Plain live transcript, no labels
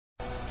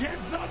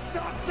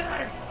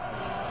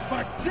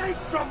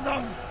from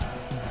them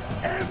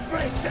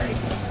everything.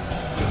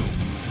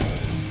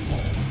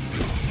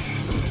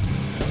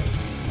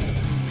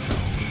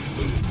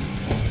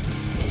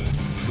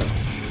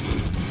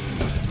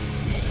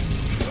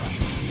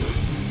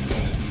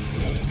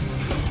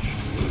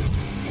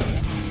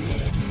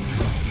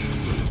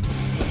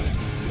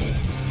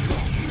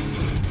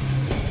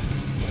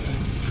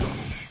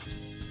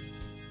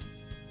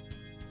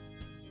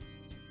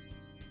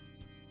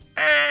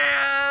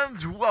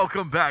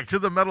 Welcome back to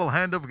the Metal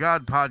Hand of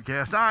God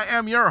podcast. I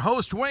am your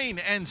host, Wayne,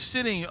 and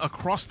sitting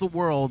across the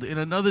world in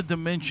another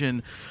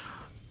dimension,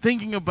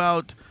 thinking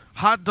about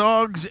hot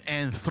dogs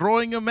and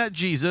throwing them at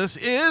Jesus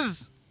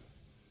is...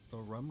 The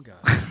Rum Guy.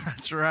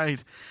 That's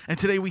right. And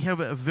today we have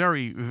a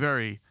very,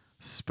 very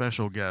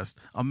special guest,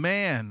 a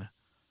man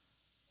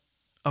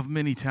of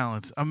many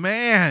talents, a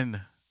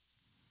man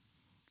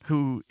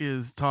who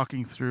is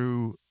talking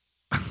through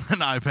an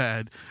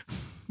iPad,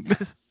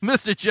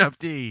 Mr. Jeff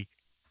D.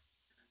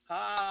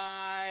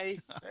 Hi.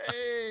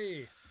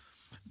 Hey.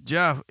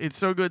 Jeff, it's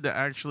so good to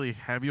actually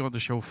have you on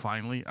the show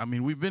finally. I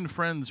mean, we've been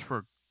friends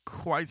for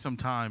quite some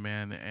time,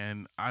 man,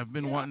 and I've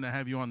been wanting to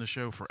have you on the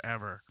show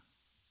forever.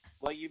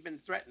 Well, you've been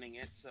threatening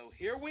it, so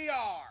here we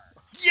are.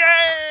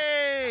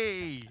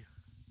 Yay!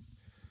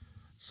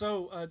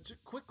 So,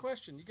 quick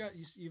question.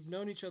 You've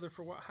known each other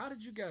for a while. How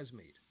did you guys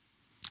meet?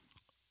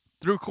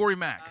 Through Corey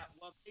Mack.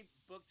 Well, they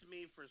booked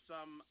me for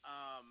some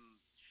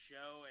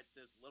show at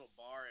this little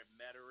bar at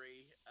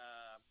Metairie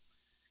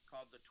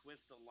called the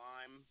Twist of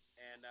Lime,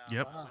 and I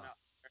went out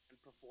there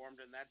and performed,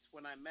 and that's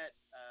when I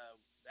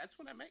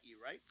met you,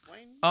 right,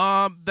 Wayne?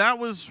 That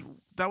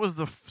was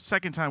the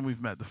second time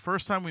we've met. The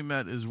first time we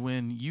met is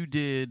when you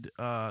did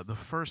the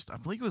first, I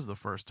believe it was the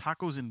first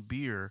Tacos and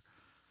Beer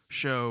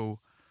show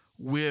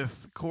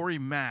with Corey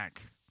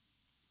Mack.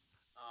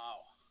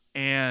 Oh.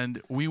 And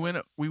we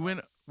went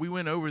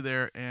over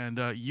there, and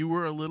you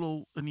were a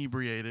little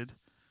inebriated,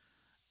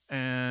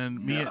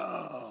 and me.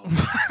 No.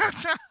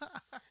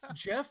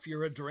 Jeff,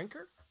 you're a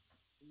drinker?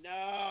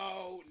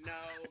 No,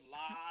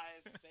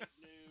 lies,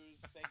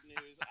 fake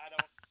news. I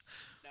don't.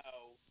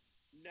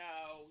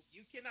 No.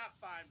 You cannot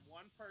find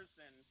one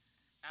person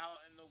out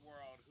in the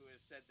world who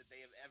has said that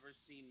they have ever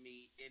seen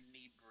me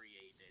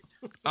inebriated.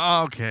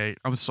 Okay,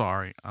 I'm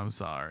sorry. At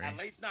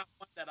least not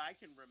one that I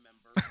can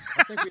remember.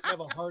 I think we'd have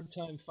a hard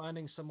time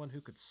finding someone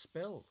who could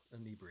spell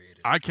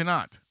inebriated. I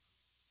cannot.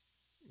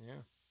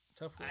 Yeah,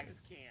 tough one. I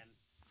can.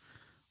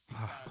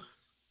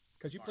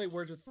 Because you play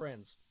Words with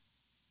Friends.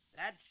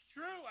 That's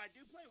true. I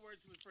do play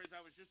Words with Friends. I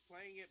was just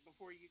playing it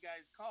before you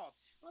guys called.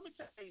 Let me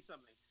tell you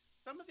something.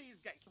 Some of these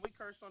guys, can we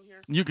curse on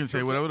here? You can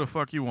say whatever the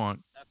fuck you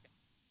want. Okay.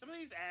 Some of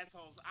these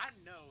assholes, I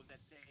know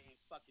that they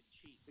ain't fucking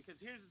cheat. Because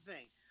here's the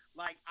thing.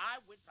 Like, I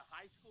went to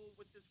high school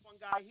with this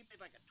one guy. He made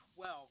like a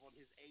 12 on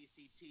his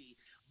ACT.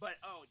 But,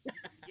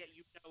 yet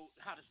you know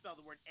how to spell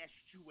the word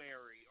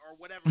estuary or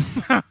whatever.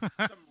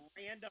 Some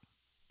random...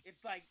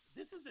 It's like,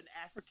 this is an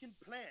African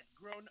plant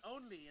grown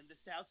only in the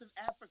south of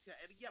Africa.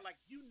 And yeah, like,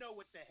 you know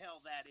what the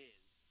hell that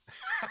is.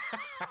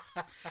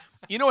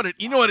 You know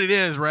what it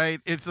is, right?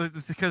 It's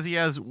because he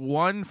has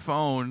one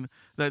phone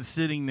that's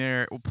sitting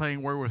there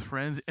playing Word with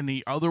Friends, and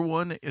the other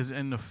one is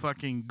in the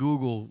fucking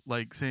Google,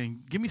 like,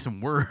 saying, give me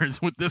some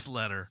words with this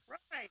letter.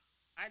 Right.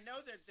 I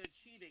know that they're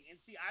cheating. And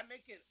see, I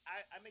make it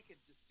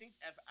distinct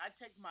effort. I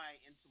take my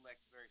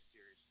intellect very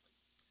seriously.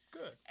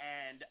 Good.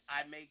 And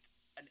I make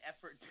an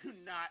effort to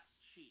not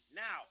cheat.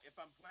 Now, if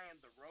I'm playing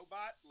the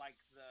robot, like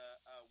the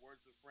Words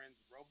with Friends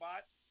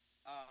robot,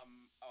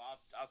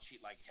 I'll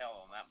cheat like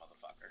hell on that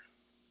motherfucker.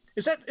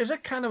 Is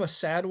that kind of a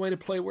sad way to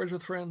play Words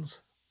with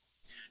Friends?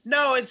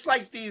 No, it's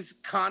like these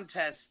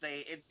contests.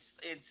 It's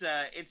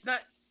not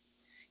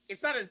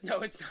as sad.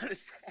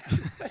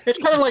 It's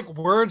kind of like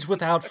Words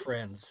Without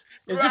Friends.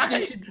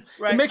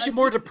 It makes you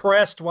more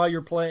depressed while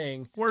you're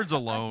playing. Words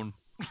alone.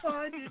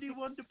 Find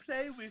anyone to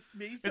play with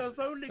me, so I've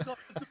only got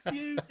the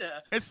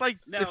computer. It's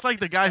like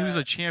the guy who's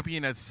a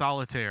champion at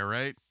solitaire,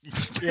 right?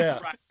 Yeah.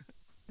 Right.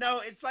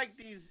 No, it's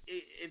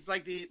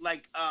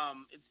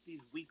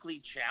these weekly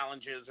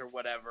challenges or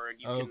whatever, and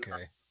you can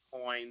earn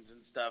coins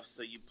and stuff.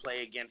 So you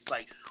play against,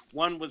 like,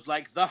 one was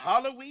like the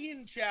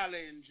Halloween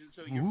challenge, and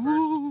so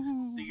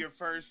your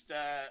first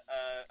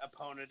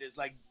opponent is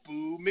like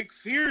Boo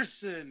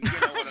McPherson. You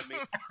know what I mean?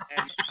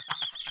 And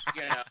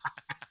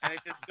and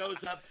it just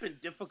goes up in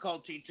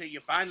difficulty till you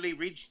finally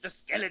reach the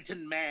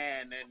Skeleton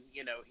Man,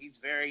 and he's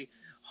very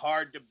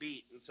hard to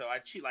beat. And so I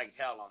cheat like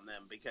hell on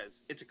them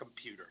because it's a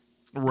computer.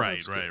 Right.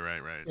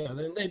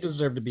 Yeah, they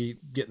deserve to be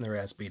getting their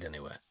ass beat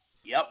anyway.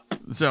 Yep.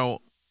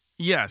 So,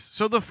 yes.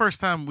 So the first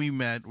time we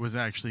met was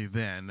actually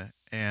then,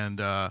 and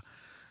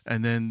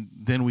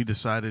then we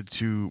decided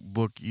to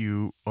book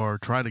you or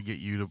try to get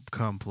you to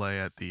come play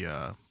at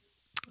the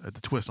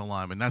Twist of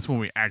Lime, and that's when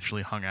we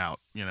actually hung out.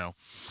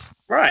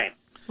 Right.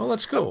 Well,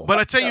 that's cool. But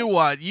I tell you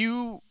what,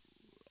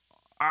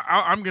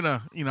 I'm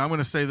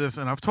gonna say this,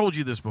 and I've told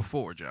you this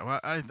before, Joe.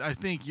 I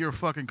think you're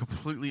fucking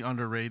completely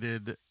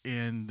underrated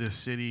in this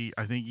city.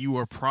 I think you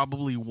are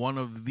probably one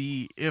of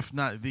the, if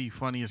not the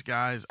funniest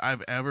guys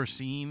I've ever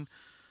seen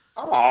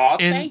Oh,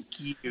 thank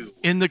you.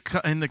 In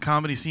the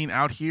comedy scene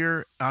out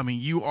here, I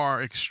mean, you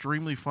are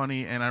extremely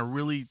funny, and I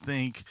really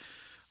think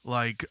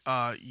like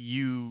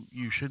you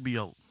should be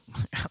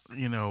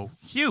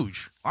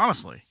huge,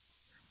 honestly.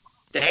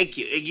 Thank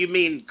you. You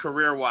mean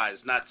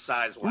career-wise, not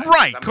size-wise?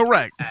 Right.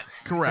 Correct.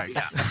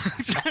 Yeah.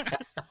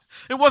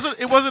 It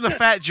wasn't a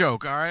fat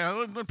joke. All right,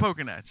 I'm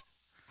poking at you.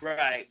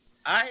 Right.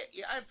 I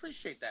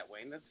appreciate that,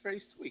 Wayne. That's very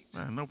sweet.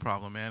 No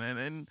problem, man.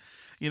 And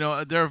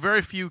there are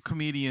very few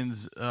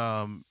comedians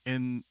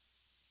in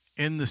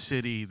the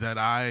city that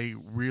I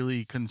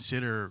really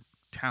consider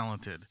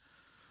talented.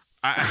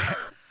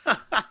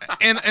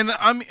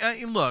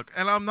 Look,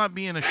 and I'm not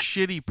being a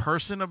shitty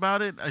person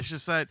about it. It's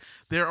just that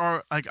there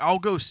are, like, I'll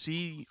go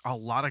see a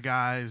lot of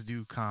guys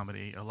do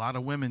comedy, a lot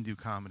of women do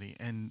comedy,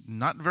 and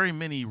not very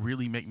many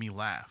really make me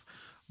laugh.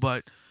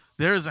 But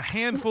there's a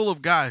handful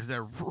of guys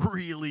that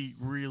really,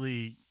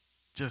 really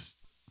just,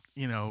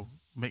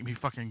 make me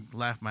fucking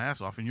laugh my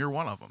ass off, and you're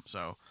one of them.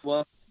 So,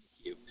 well,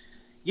 thank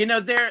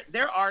you.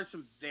 There are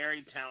some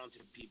very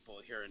talented people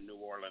here in New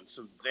Orleans,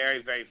 some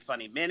very, very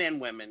funny men and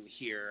women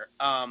here.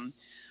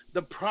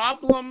 The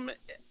problem,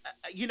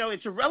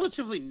 it's a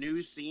relatively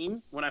new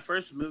scene. When I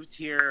first moved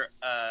here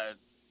a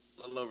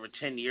little over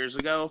 10 years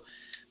ago,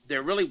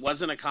 there really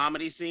wasn't a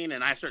comedy scene,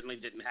 and I certainly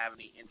didn't have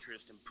any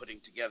interest in putting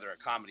together a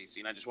comedy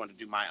scene. I just wanted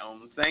to do my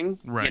own thing,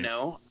 right.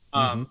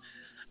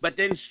 But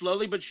then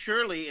slowly but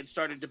surely it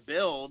started to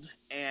build,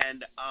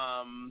 and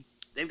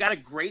they've got a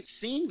great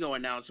scene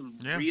going now, some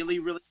really,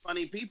 really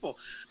funny people.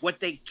 What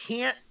they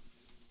can't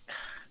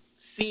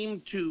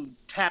seem to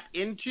tap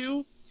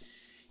into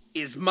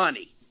is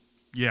money.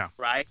 Yeah.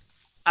 Right.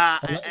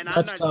 And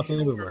that's tough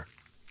everywhere.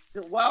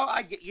 Well,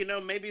 I get,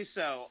 maybe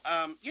so.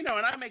 And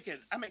I make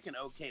an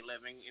okay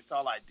living. It's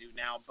all I do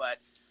now. But,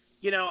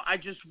 I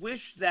just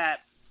wish that,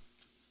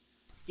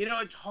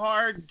 it's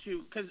hard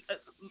to, because,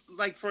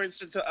 like, for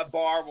instance, a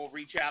bar will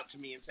reach out to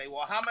me and say,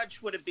 well, how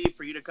much would it be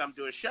for you to come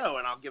to a show?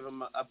 And I'll give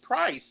them a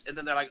price. And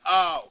then they're like,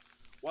 oh,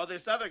 well,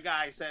 this other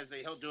guy says that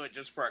he'll do it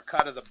just for a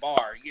cut of the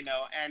bar,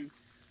 And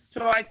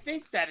so I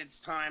think that it's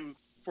time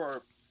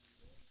for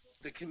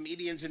the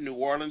comedians in New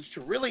Orleans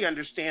to really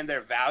understand their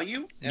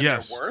value and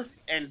their worth,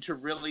 and to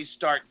really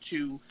start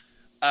to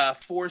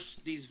force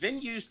these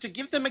venues to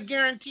give them a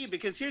guarantee.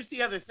 Because here's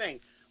the other thing.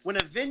 When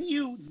a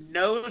venue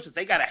knows that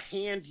they got to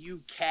hand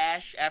you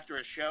cash after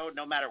a show,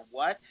 no matter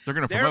what,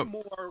 they're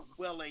more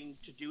willing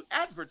to do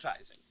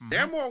advertising. Mm-hmm.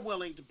 They're more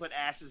willing to put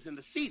asses in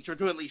the seats, or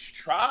to at least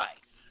try,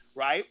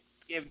 right?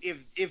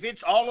 If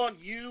it's all on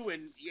you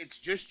and it's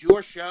just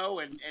your show,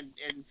 and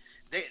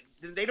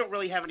they don't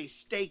really have any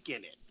stake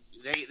in it.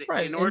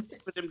 In order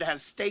for them to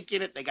have stake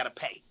in it, they got to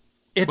pay.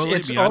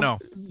 I know.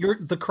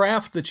 The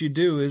craft that you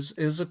do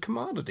is a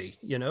commodity,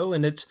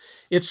 and it's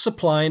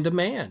supply and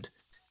demand,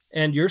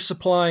 and you're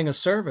supplying a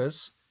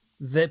service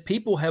that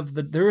people have.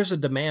 There is a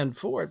demand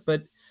for it,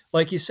 but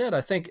like you said,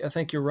 I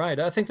think you're right.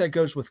 I think that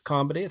goes with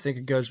comedy. I think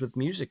it goes with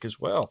music as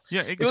well.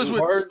 Yeah, it goes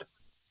with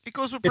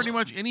pretty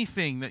much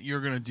anything that you're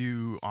going to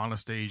do on a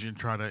stage and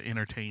try to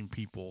entertain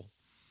people.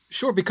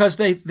 Sure, because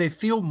they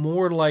feel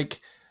more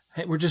like,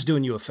 hey, we're just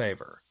doing you a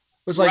favor.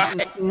 It was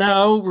like,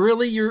 no,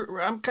 really,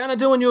 I'm kind of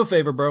doing you a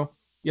favor, bro.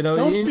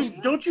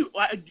 Don't you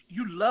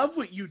love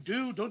what you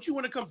do? Don't you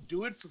want to come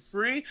do it for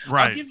free?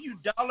 Right. I'll give you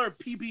 $1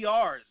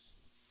 PBRs.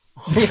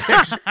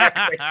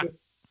 Exactly.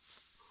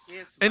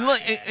 And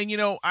look,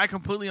 and I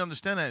completely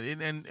understand that,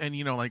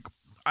 and like,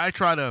 I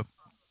try to,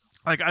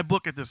 like, I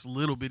book at this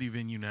little bitty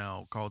venue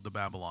now called the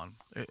Babylon.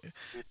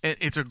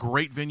 It's a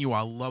great venue.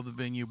 I love the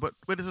venue, but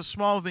it's a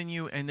small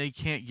venue, and they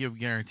can't give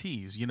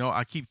guarantees.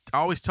 I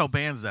always tell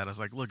bands that. I was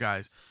like, look,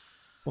 guys,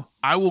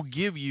 I will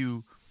give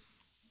you,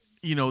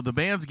 the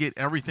bands get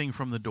everything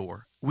from the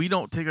door. We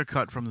don't take a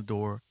cut from the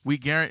door. We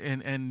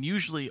guarantee, and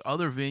usually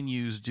other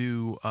venues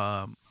do.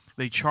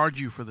 They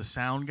charge you for the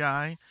sound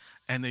guy,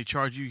 and they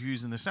charge you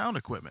using the sound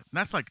equipment. And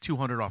that's like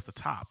 $200 off the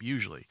top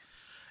usually,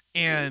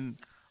 and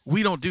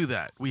we don't do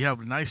that. We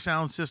have a nice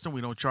sound system. We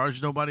don't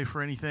charge nobody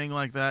for anything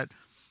like that.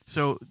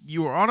 So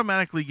you are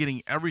automatically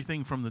getting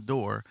everything from the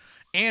door,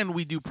 and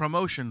we do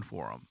promotion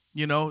for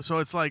them. So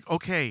it's like,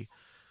 okay.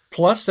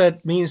 Plus,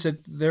 that means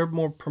that they're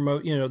more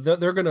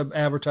they're going to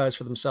advertise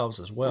for themselves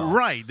as well.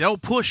 Right. They'll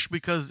push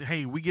because,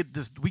 hey, we get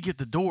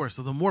the door.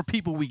 So the more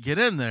people we get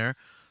in there,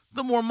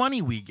 the more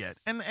money we get.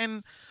 And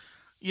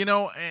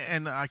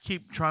I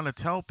keep trying to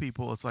tell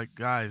people, it's like,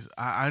 guys,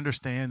 I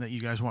understand that you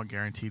guys want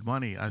guaranteed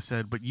money. I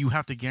said, but you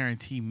have to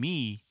guarantee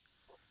me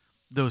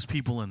those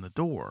people in the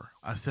door.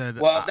 I said,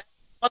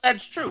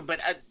 that's true. But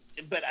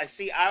I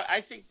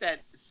think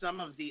that some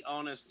of the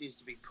onus needs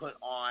to be put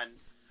on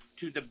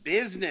to the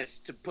business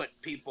to put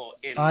people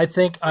in. I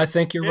think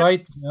you're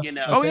right.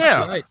 Oh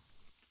yeah. Right.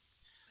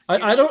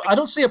 I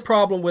don't see a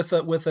problem with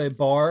a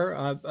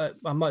bar.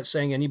 I'm not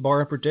saying any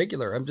bar in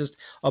particular. I'm just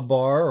a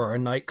bar or a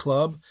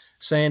nightclub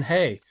saying,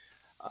 hey,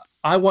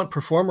 I want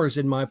performers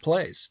in my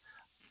place.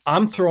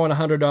 I'm throwing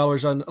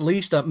 $100 on, at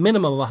least a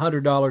minimum of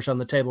 $100 on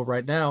the table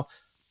right now,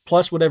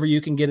 plus whatever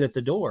you can get at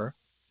the door.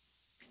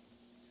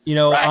 You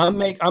know,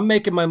 Right. I'm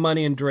making my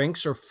money in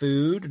drinks or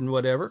food and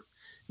whatever.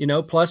 You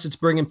know, plus it's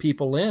bringing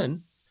people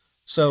in.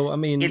 So I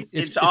mean, It's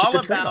it's a all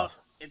good about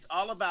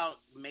trade-off.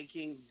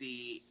 making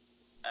the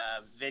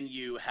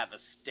venue have a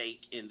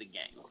stake in the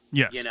game.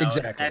 You Yes. know,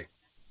 Exactly.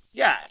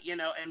 yeah,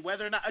 and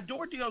whether or not a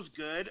door deal's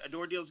good,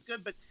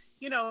 but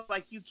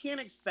like you can't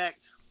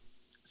expect.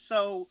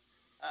 So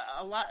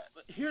a lot.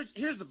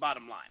 Here's the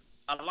bottom line.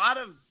 A lot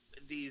of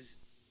these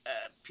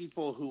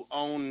people who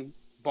own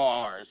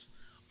bars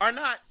are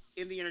not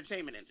in the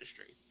entertainment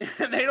industry.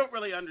 They don't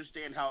really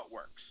understand how it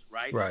works,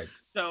 right? Right.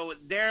 So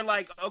they're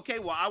like, okay,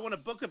 well, I want to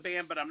book a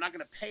band, but I'm not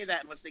going to pay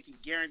that unless they can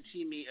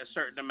guarantee me a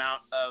certain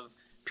amount of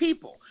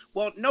people.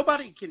 Well,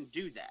 nobody can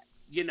do that.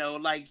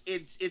 Like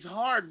it's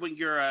hard when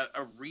you're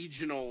a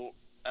regional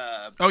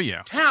Oh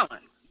yeah.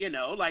 talent.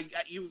 Like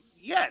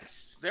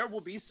yes, there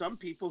will be some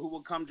people who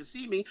will come to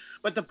see me,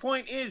 but the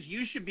point is,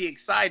 you should be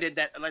excited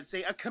that, let's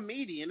say, a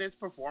comedian is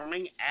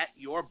performing at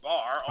your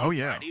bar Oh on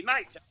yeah. Friday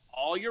night.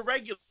 All your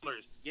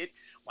regulars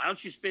why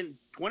don't you spend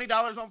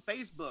 $20 on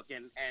Facebook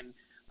and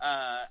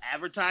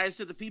advertise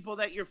to the people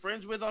that you're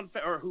friends with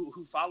or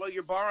who follow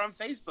your bar on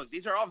Facebook.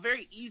 These are all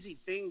very easy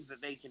things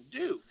that they can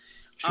do.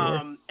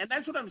 Sure. And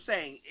that's what I'm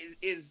saying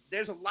is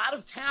there's a lot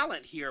of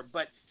talent here,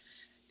 but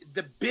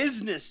the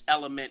business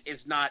element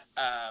is not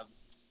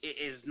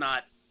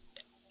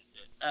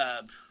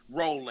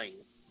rolling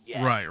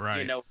yet. Right,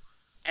 right.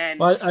 And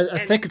Well, I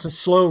and think it's a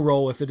slow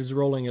roll if it is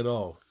rolling at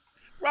all.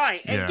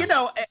 right, and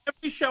Yeah.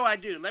 every show I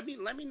do, let me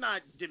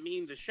not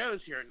demean the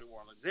shows here in New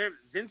Orleans.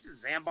 Vincent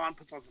Zambon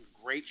puts on some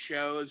great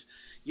shows.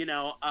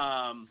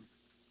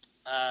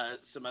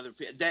 Some other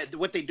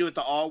what they do at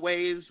the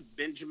Always,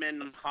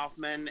 Benjamin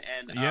Hoffman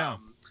and Yeah.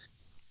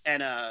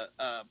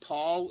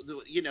 Paul.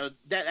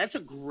 That's a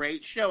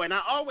great show, and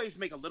I always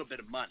make a little bit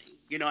of money.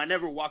 I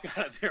never walk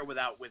out of there with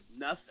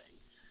nothing.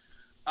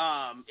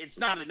 It's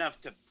not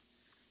enough to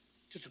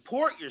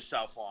support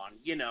yourself on.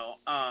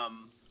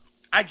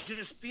 I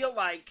just feel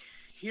like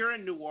here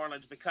in New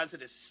Orleans, because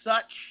it is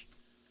such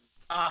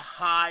a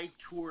high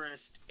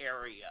tourist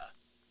area,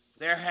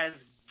 there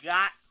has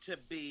got to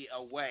be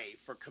a way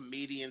for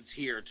comedians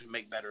here to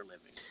make better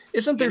livings.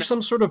 Isn't there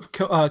some sort of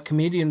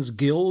comedians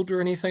guild or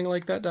anything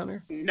like that down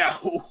there?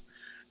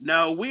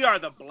 No, we are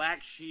the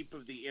black sheep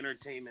of the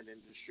entertainment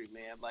industry,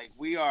 man. Like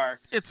we are.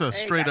 It's a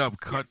straight up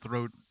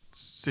cutthroat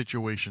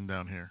situation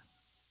down here.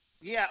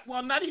 Yeah,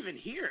 well, not even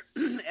here.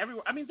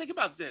 Everywhere. I mean, think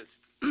about this.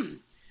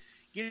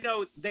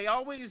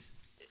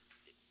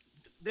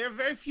 There are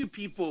very few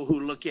people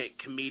who look at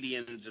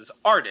comedians as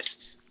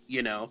artists,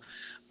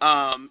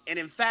 and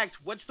in fact,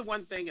 what's the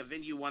one thing a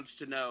venue wants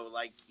to know?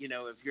 Like,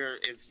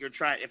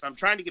 if I'm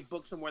trying to get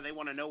booked somewhere, they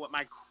want to know what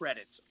my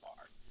credits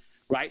are,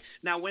 right?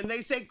 Now, when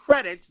they say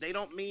credits, they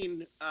don't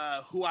mean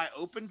who I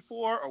opened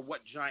for or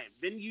what giant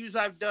venues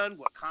I've done,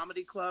 what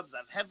comedy clubs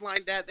I've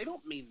headlined at. They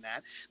don't mean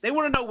that. They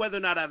want to know whether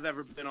or not I've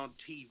ever been on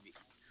TV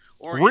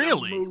or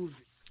really? in a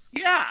movie.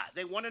 Yeah,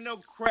 they want to know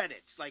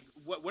credits. Like,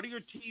 what are your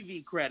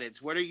TV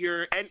credits? What are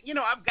your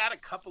I've got a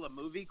couple of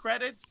movie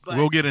credits, but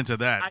we'll get into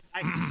that.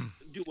 I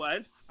do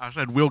what? I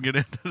said we'll get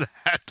into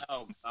that.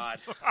 Oh God,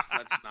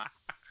 let's not.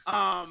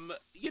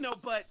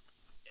 But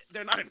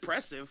they're not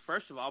impressive.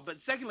 First of all,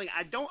 but secondly,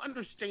 I don't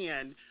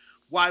understand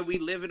why we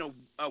live in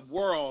a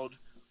world.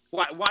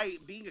 Why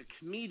being a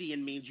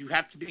comedian means you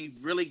have to be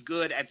really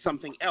good at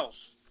something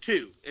else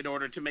too in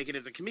order to make it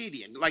as a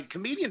comedian. Like,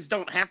 comedians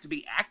don't have to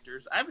be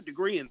actors. I have a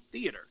degree in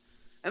theater.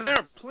 And there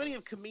are plenty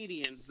of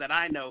comedians that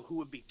I know who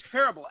would be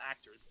terrible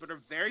actors, but are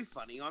very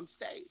funny on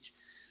stage.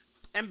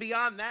 And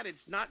beyond that,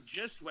 it's not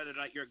just whether or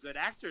not you're a good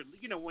actor.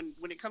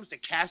 When it comes to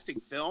casting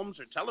films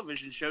or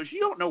television shows, you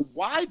don't know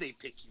why they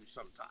pick you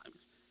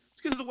sometimes.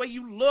 It's because of the way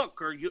you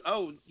look, or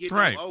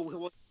right.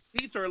 Well,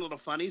 teeth are a little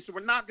funny, so we're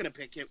not going to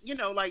pick him.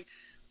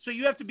 So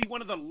you have to be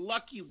one of the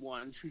lucky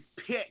ones who's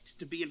picked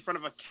to be in front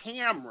of a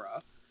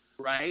camera,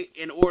 right,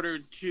 in order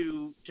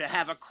to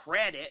have a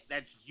credit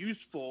that's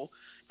useful.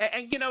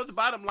 And the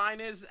bottom line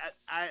is,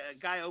 a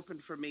guy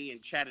opened for me in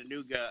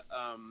Chattanooga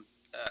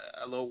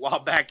a little while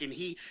back, and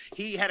he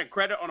had a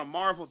credit on a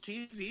Marvel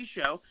TV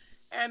show,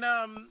 and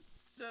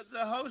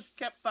the host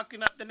kept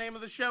fucking up the name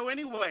of the show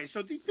anyway.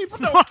 So these people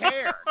don't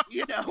care,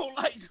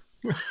 like,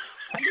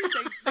 I mean,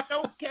 they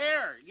don't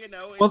care,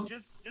 It's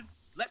just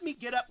let me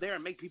get up there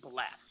and make people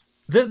laugh.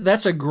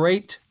 That's a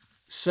great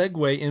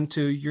segue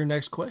into your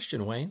next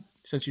question, Wayne,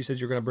 since you said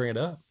you're going to bring it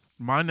up.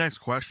 My next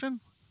question?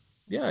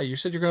 Yeah, you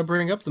said you're going to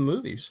bring up the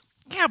movies.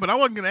 Yeah, but I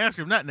wasn't going to ask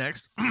him that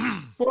next.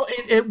 Well,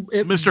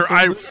 Mr.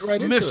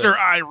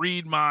 I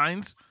read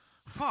minds.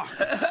 Fuck.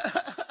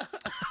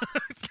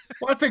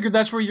 Well, I figured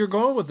that's where you're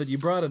going with it. You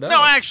brought it up.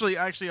 No, actually,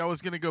 I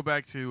was going to go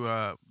back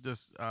to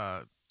just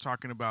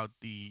talking about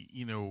the,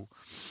 you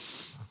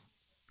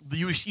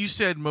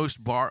said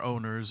most bar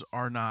owners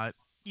are not,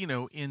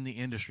 in the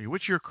industry,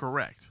 which you're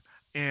correct.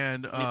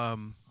 And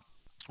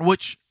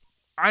which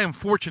I am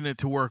fortunate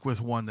to work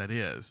with one that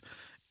is.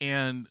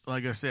 And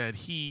like I said,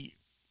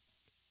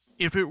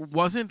 if it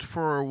wasn't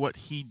for what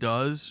he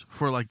does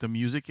for like the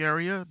music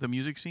area, the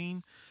music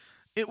scene,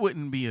 it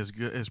wouldn't be as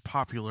good as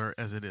popular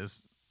as it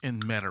is in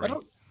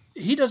Metairie.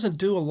 He doesn't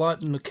do a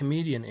lot in the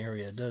comedian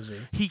area, does he?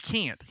 He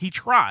can't. He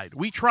tried.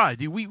 We tried.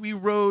 Dude, we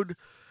rode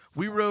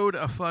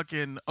a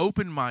fucking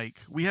open mic.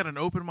 We had an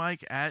open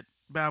mic at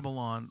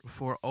Babylon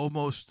for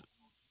almost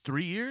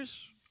 3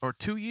 years or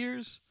 2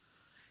 years,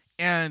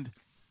 and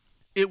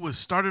it was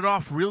started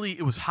off really.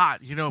 It was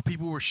hot.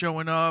 People were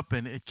showing up,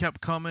 and it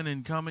kept coming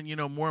and coming.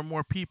 More and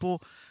more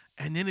people,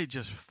 and then it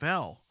just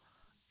fell,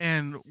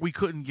 and we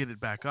couldn't get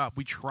it back up.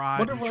 We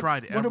tried. We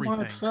tried everything.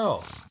 Why it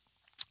fell?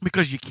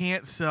 Because you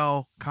can't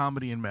sell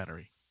comedy in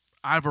Metairie.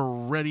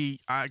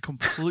 I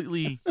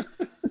completely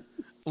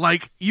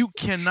like you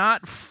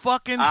cannot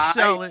fucking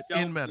sell it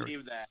in Metairie. I don't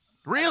believe that.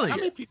 Really? How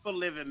many people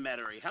live in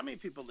Metairie?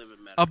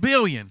 A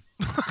billion.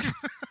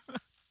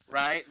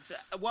 Right? So,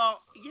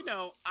 well,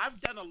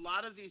 I've done a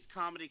lot of these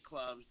comedy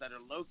clubs that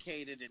are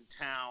located in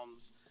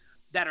towns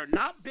that are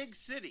not big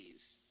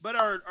cities, but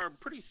are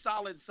pretty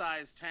solid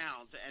sized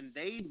towns, and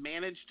they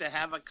manage to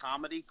have a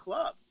comedy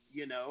club.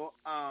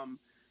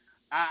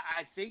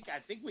 I think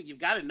when you've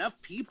got enough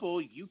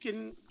people, you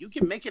can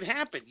make it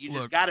happen. You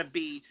just got to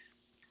be.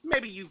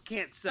 Maybe you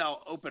can't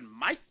sell open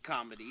mic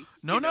comedy.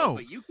 No.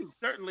 But you can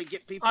certainly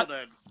get people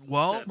to.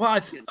 Well, I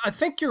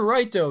think you're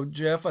right though,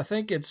 Jeff. I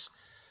think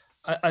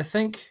I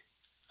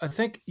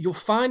think you'll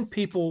find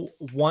people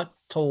want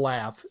to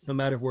laugh no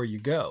matter where you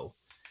go.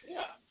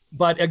 Yeah.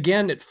 But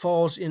again, it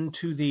falls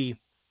into the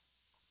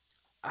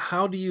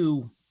how do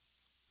you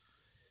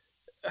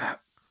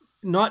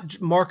not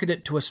market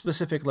it to a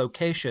specific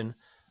location,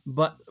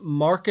 but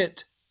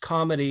market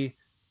comedy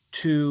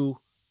to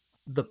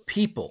the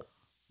people,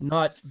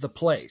 not the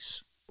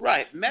place.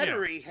 Right.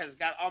 Metairie has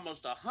got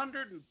almost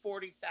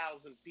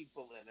 140,000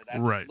 people in it. I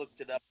just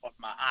looked it up on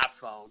my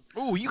iPhone.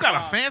 Oh, you got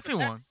a fancy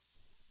one.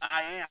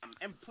 I am.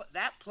 And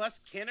that plus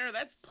Kenner,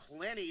 that's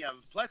plenty of,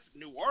 plus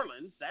New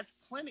Orleans, that's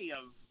plenty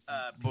of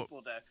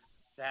people to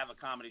have a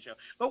comedy show.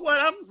 But what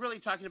I'm really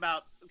talking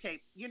about,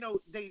 okay,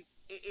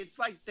 it's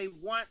like they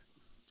want,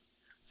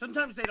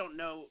 sometimes they don't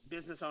know,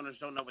 business owners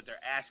don't know what they're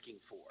asking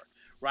for,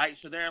 right?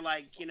 So they're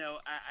like,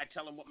 I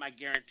tell them what my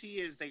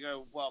guarantee is. They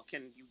go, well,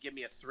 can you give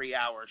me a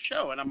 3-hour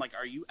show? And I'm like,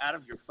 are you out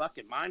of your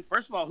fucking mind?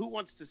 First of all, who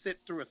wants to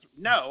sit through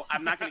no,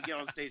 I'm not going to get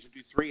on stage and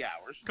do 3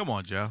 hours. Come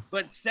on, Joe.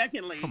 But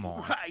secondly, come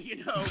on.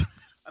 Right,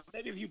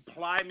 maybe if you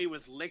ply me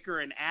with liquor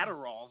and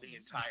Adderall the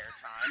entire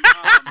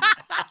time.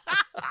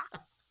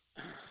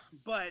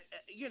 But,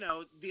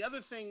 the other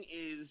thing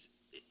is,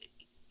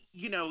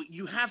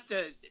 you have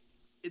to,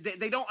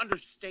 they don't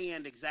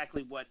understand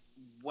exactly what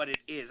it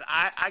is.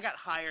 I got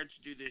hired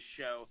to do this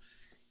show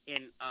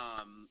in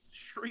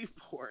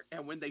Shreveport,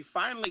 and when they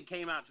finally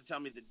came out to tell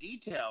me the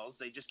details,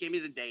 they just gave me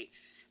the date,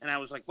 and I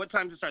was like, what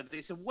time does it start?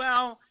 They said,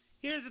 well,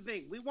 here's the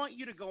thing. We want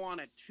you to go on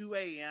at 2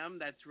 a.m.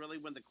 That's really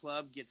when the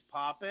club gets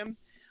popping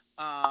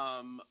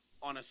on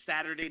a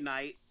Saturday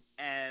night,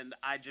 and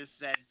I just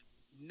said,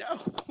 no,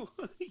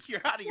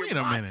 you're out of your mind.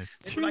 Wait a minute.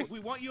 Like, we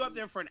want you up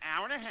there for an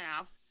hour and a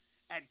half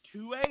at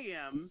 2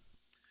 a.m.,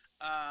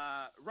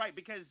 right,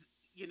 because,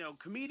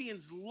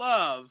 comedians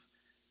love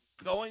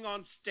going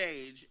on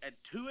stage at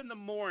 2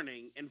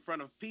 a.m. in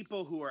front of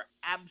people who are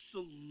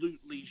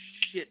absolutely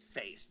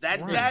shit-faced. That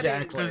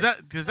exactly.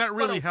 Because that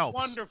really helps.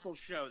 Wonderful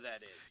show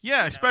that is.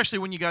 Yeah, especially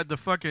when you got the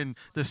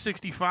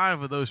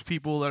 65 of those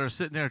people that are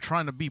sitting there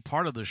trying to be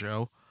part of the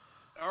show.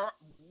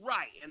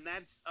 Right, and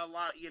that's a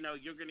lot,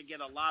 you're going to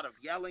get a lot of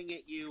yelling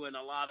at you and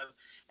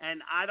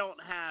and I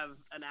don't have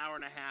an hour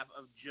and a half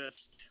of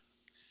just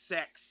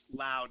sex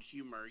loud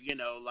humor,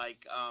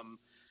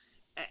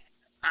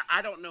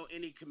 I don't know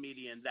any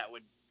comedian that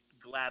would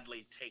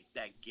gladly take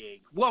that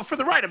gig. Well, for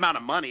the right amount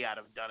of money I'd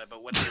have done it,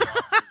 but what they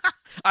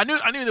I knew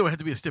there would have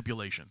to be a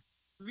stipulation.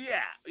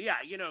 Yeah,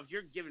 if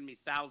you're giving me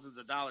thousands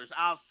of dollars,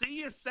 I'll see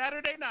you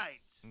Saturday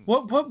night.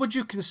 What would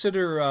you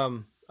consider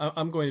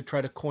I'm going to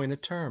try to coin a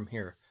term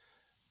here.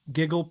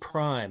 Giggle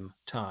prime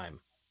time.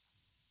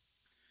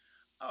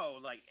 Oh,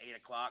 like 8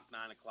 o'clock,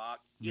 9 o'clock.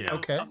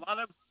 Okay.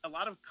 A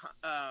lot of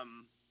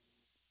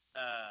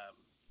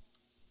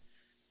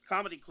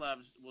comedy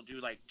clubs will do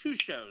like 2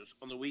 shows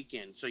on the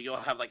weekend. So you'll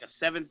have like a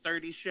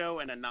 7:30 show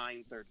and a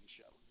 9:30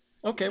 show.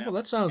 Okay, well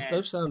those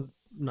sound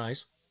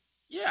nice.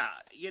 Yeah,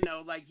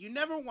 like you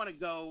never want to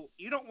go.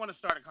 You don't want to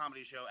start a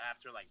comedy show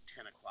after like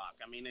 10 o'clock.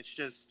 I mean, it's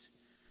just.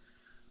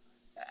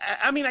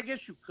 I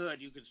guess you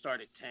could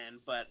start at 10,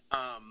 but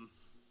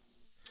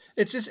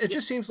it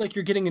just seems like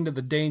you're getting into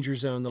the danger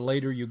zone the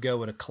later you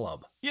go at a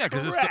club. Yeah,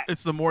 because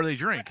it's the more they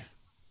drink.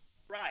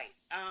 Right.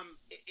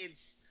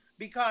 It's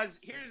because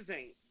here's the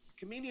thing: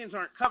 comedians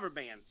aren't cover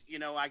bands.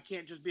 I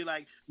can't just be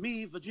like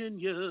me,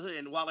 Virginia,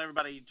 and while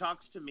everybody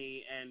talks to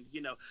me, and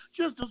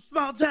just a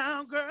small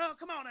town girl.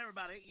 Come on,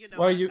 everybody.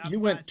 Well, you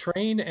went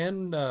train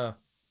and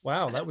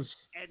wow, that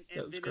was and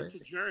that was then crazy.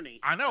 it's a journey.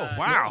 I know.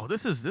 Wow,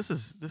 this is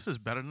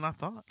better than I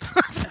thought.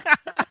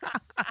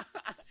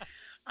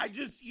 I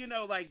just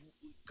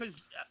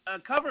because a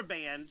cover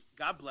band,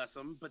 God bless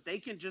them, but they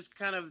can just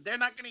they're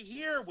not going to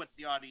hear what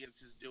the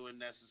audience is doing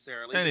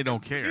necessarily, and they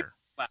don't care.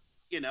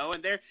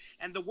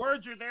 and the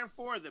words are there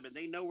for them, and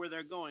they know where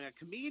they're going. A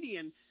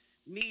comedian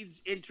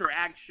needs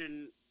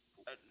interaction,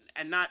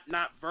 and not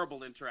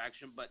verbal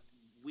interaction, but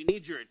we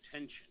need your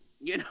attention,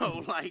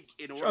 like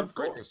in order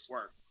for it to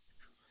work.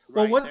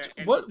 Well,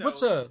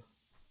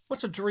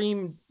 what's a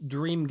dream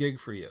gig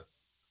for you?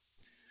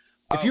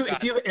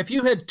 If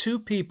you had two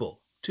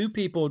people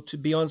to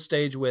be on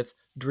stage with,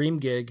 dream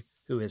gig,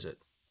 who is it?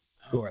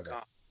 Who are they?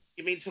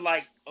 You mean to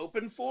like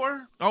open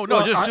for? Oh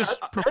no, just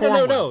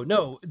perform.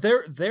 No.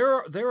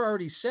 They're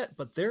already set,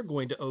 but they're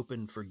going to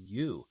open for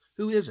you.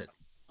 Who is it?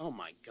 Oh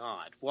my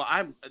God! Well,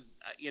 I'm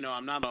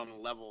not on a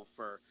level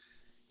for.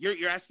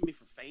 You're asking me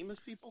for famous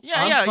people?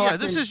 Yeah.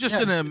 This is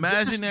just an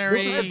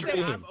imaginary.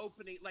 I'm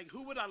opening. Like,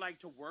 who would I like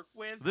to work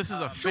with? This is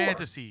a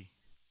fantasy.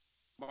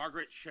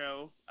 Margaret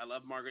Cho. I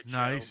love Margaret Cho.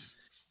 Nice.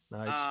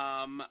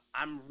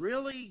 I'm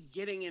really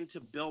getting into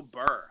Bill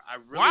Burr. I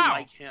really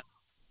like him.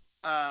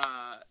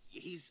 I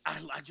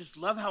just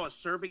love how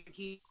acerbic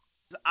he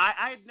is.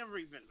 I'd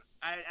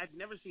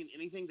never seen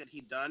anything that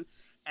he'd done,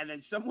 and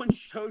then someone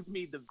showed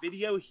me the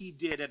video he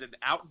did at an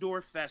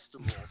outdoor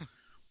festival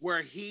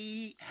where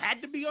he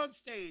had to be on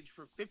stage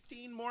for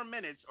 15 more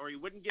minutes or he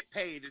wouldn't get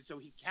paid, and so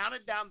he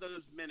counted down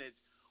those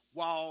minutes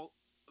while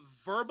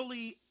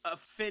verbally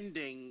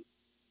offending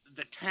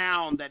the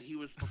town that he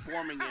was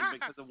performing in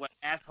because of what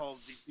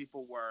assholes these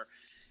people were,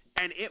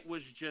 and it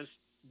was just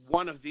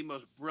one of the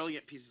most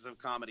brilliant pieces of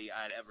comedy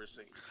I'd ever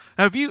seen.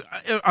 Have you?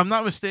 I'm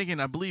not mistaken.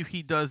 I believe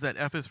he does that.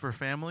 F is for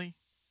Family.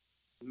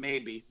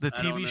 Maybe the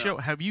TV show.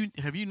 Have you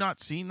not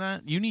seen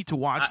that? You need to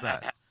watch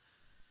that.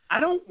 I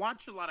don't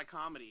watch a lot of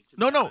comedy.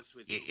 No.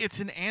 It's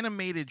an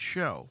animated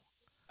show.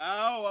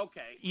 Oh,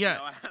 okay. Yeah.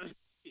 No, I haven't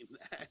seen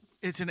that.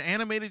 It's an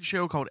animated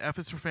show called F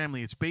is for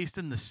Family. It's based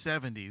in the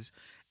 70s,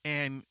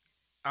 and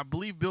I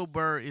believe Bill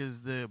Burr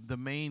is the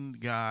main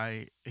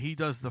guy. He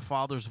does the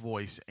father's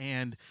voice,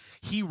 and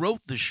he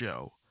wrote the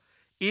show.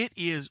 It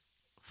is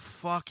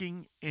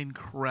fucking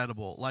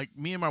incredible. Like,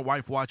 me and my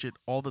wife watch it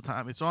all the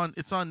time. It's on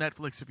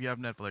Netflix. If you have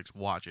Netflix,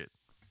 watch it.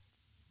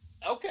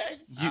 Okay,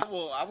 I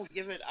will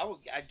give it.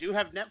 I do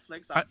have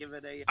Netflix. I'll give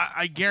it a.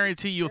 I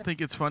guarantee you'll think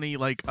it's funny.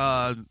 Like,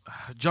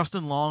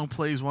 Justin Long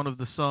plays one of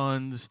the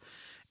sons,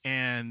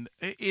 and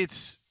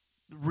it's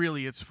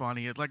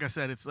funny. Like I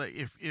said, it's like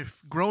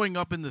if growing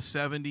up in the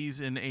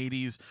 70s and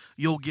 80s,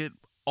 you'll get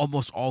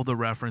almost all the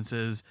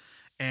references,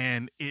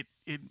 and it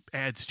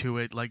adds to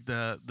it. Like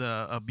the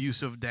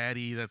abusive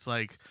daddy that's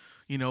like,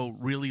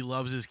 really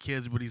loves his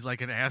kids, but he's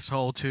like an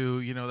asshole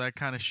too, that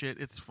kind of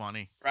shit. It's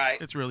funny.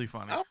 Right. It's really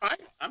funny. All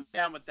right. I'm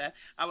down with that.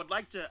 I would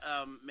like to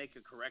make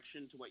a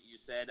correction to what you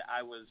said.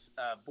 I was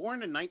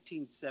born in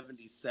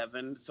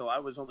 1977, so I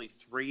was only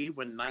 3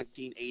 when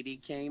 1980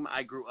 came.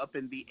 I grew up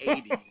in the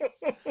 80s.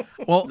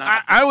 Well,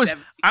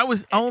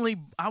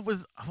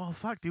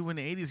 fuck, dude, in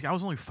the 80s, I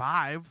was only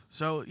 5.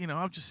 So,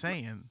 I'm just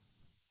saying.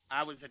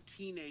 I was a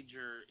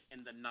teenager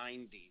in the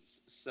 90s.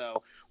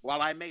 So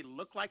while I may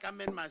look like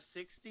I'm in my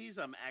 60s,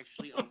 I'm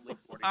actually only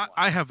 41.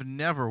 I have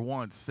never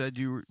once said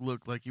you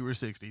looked like you were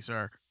 60,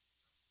 sir.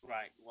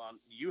 Right. Well,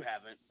 you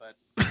haven't, but...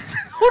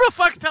 Who the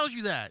fuck tells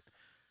you that?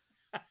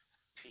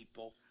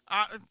 People.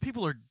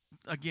 People are,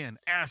 again,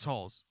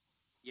 assholes.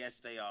 Yes,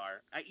 they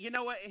are. You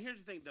know what?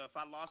 Here's the thing, though. If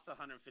I lost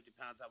 150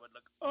 pounds, I would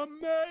look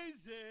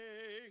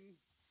amazing.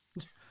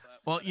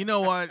 Well, you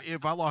know what?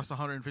 If I lost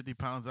 150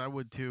 pounds, I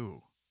would,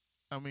 too.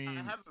 I mean...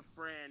 I have a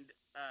friend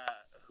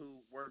who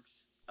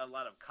works a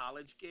lot of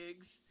college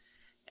gigs,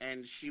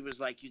 and she was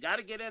like, you got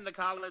to get in the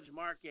college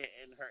market,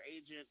 and her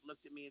agent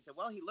looked at me and said,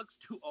 well, he looks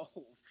too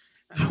old.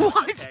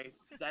 What? Okay,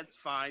 that's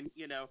fine,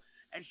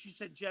 And she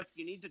said, Jeff,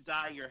 you need to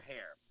dye your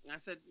hair. And I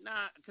said,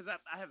 nah, because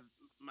I have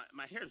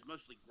my hair is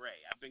mostly gray.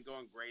 I've been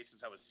going gray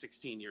since I was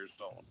 16 years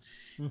old,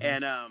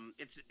 and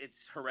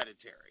it's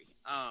hereditary.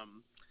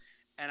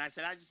 And I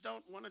said, I just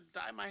don't want to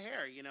dye my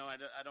hair.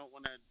 I don't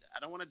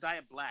want to dye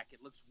it black.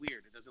 It looks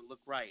weird. It doesn't look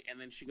right. And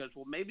then she goes,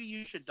 well, maybe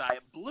you should dye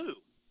it blue,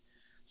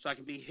 so I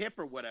can be hip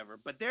or whatever.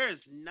 But there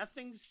is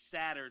nothing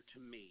sadder to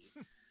me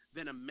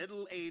than a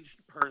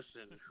middle-aged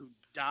person who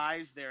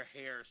dyes their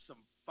hair some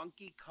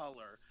funky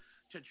color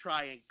to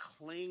try and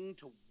cling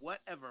to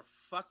whatever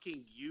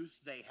fucking youth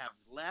they have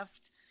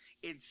left.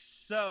 It's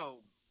so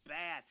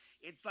bad.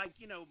 It's like,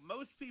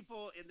 most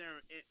people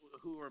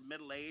who are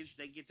middle-aged,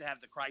 they get to have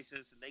the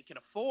crisis and they can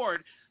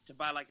afford to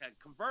buy like a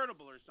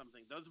convertible or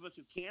something. Those of us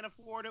who can't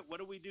afford it, what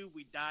do?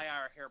 We dye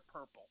our hair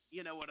purple.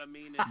 You know what I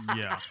mean? It's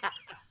yeah.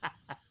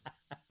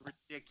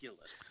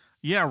 ridiculous.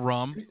 Yeah,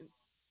 Rum.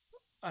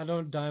 I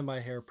don't dye my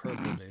hair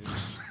purple, dude.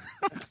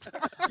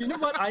 You know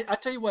what? I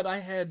tell you what, I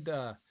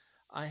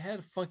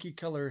had funky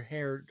color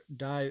hair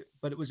dye,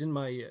 but it was in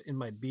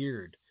my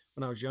beard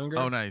when I was younger.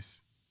 Oh, nice.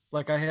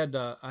 Like I had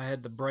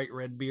the bright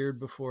red beard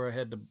before I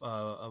had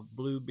a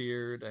blue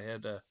beard.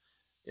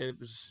 It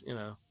was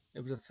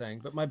a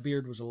thing, but my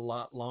beard was a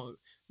lot long.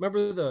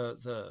 Remember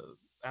the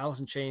Alice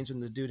in Chains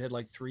when the dude had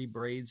like 3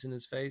 braids in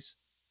his face,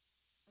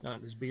 not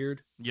in his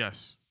beard?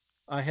 Yes.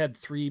 I had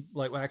 3,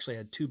 actually I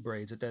had 2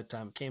 braids at that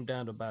time. It came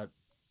down to about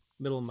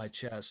middle of my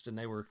chest, and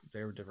they were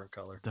different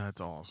color.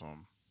 That's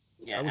awesome.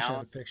 Yeah, I wish I had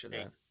Alan a picture of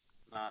that.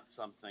 Not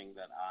something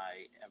that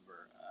I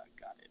ever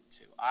got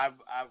into.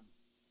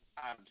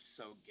 I'm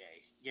so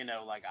gay. You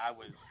know, like I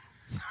was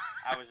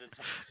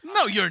into.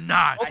 No, you're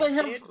not.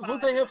 Well,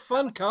 they have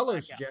fun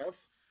colors, Yeah. Jeff.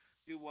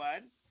 Do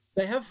what?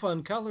 They have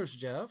fun colors,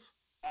 Jeff.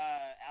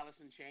 Alice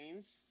in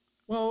Chains.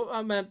 Well,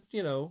 I meant,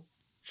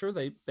 sure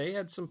they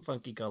had some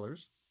funky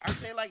colors.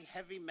 Aren't they like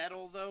heavy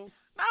metal though?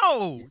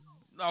 No.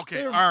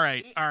 Okay. All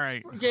right.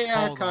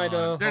 Yeah, kind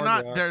of. They're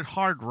not. Rock. They're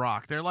hard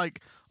rock. They're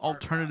like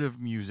alternative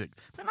music.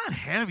 They're not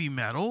heavy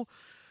metal.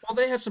 Well,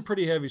 they had some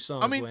pretty heavy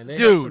songs. I mean,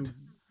 dude,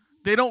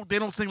 they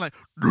don't sing like.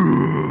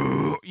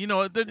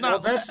 They're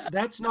not. Well,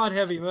 that's not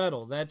heavy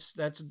metal. That's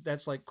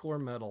like core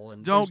metal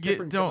and don't get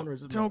into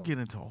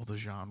all the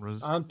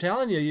genres. I'm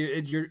telling you,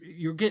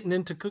 you're getting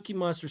into Cookie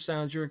Monster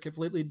sounds. You're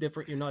completely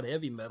different. You're not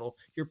heavy metal.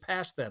 You're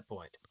past that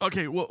point.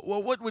 Okay, well,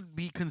 what would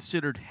be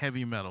considered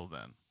heavy metal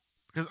then?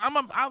 Because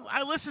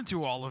I listen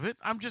to all of it.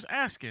 I'm just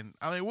asking.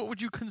 I mean, what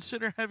would you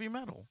consider heavy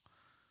metal?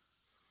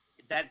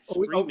 That's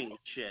screaming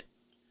shit.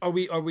 Are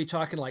we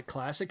talking like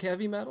classic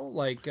heavy metal?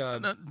 Like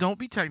no, don't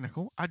be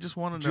technical. I just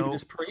want to know.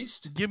 Judas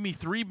Priest? Give me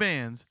 3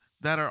 bands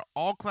that are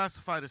all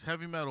classified as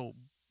heavy metal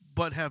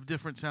but have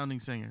different sounding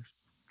singers.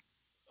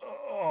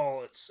 Oh,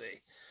 let's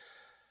see.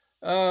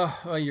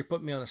 Well, you're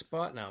putting me on a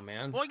spot now,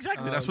 man. Well,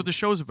 exactly. That's what the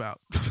show's about.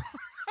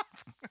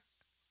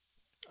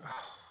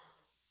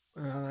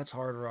 That's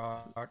hard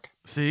rock.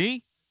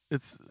 See?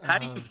 It's How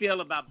do you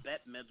feel about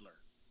Bette Midler?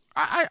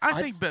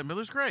 I think Bette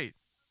Midler's great.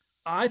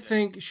 I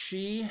think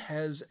she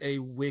has a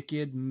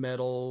wicked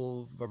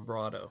metal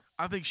vibrato.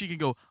 I think she can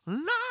go la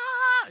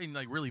and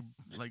like really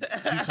like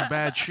do some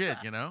bad shit,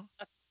 you know?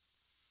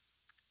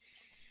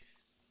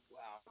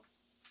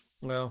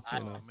 Well,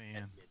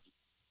 man.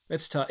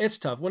 It's tough. It's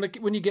tough when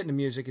you get into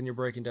music and you're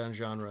breaking down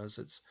genres.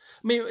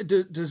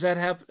 Does that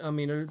happen? I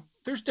mean,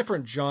 there's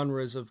different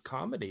genres of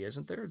comedy,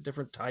 isn't there?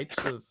 Different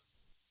types of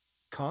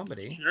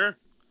comedy. Sure.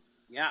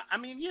 Yeah, I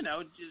mean,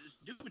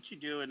 just do what you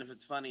do, and if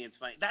it's funny, it's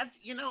funny. That's,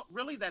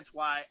 really that's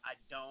why I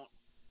don't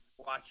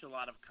watch a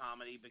lot of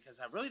comedy, because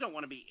I really don't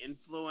want to be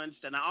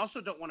influenced, and I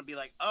also don't want to be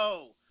like,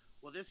 oh,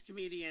 well, this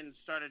comedian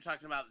started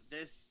talking about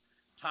this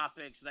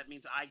topic, so that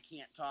means I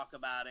can't talk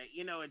about it.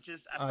 It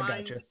just, I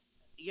gotcha.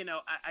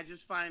 I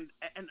just find,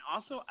 and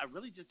also I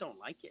really just don't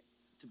like it,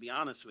 to be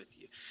honest with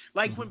you.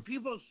 Like when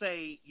people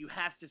say you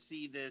have to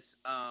see this,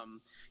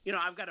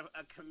 I've got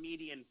a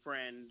comedian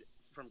friend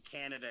from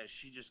Canada.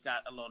 She just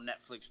got a little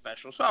Netflix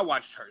special, so I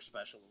watched her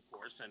special, of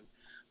course, and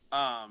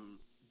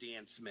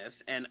Dan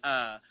Smith. And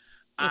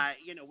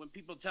when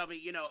people tell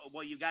me,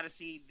 well, you got to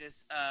see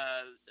this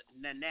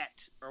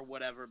Nanette or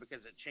whatever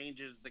because it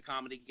changes the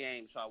comedy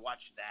game, so I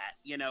watched that.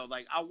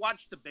 Like I'll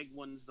watch the big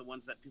ones, the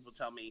ones that people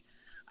tell me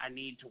I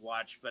need to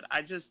watch, but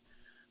I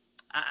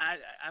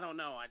don't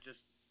know.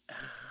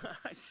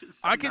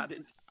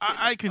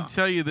 I can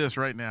tell you this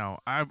right now.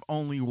 I've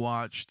only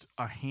watched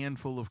a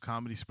handful of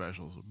comedy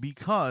specials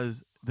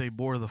because they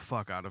bore the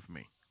fuck out of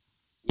me.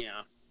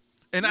 Yeah.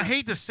 And I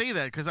hate to say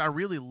that because I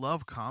really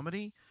love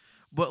comedy,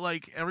 but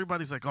like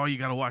everybody's like, "Oh, you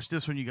got to watch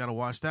this one, you got to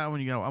watch that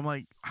one, I'm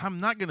like, I'm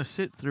not going to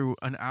sit through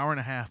an hour and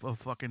a half of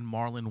fucking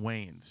Marlon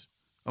Wayans.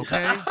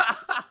 Okay?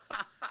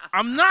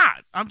 I'm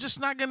not. I'm just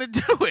not going to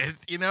do it,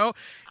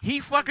 He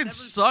fucking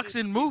sucks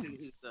in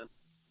movies.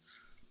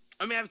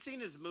 I mean, I've seen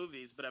his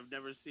movies, but I've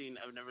never seen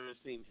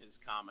his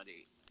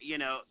comedy.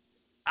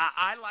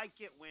 I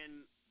like it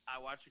when I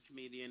watch a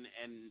comedian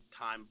and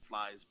time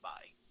flies by.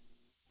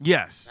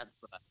 Yes. That's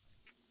what I like.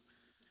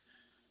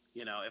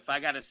 If I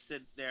got to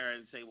sit there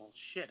and say, well,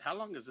 shit, how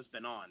long has this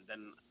been on?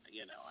 Then,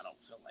 I don't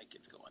feel like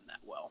it's going that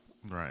well.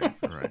 Right.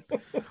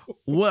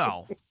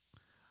 Well,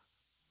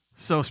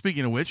 so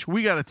speaking of which,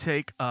 we got to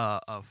take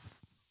a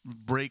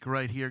break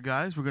right here,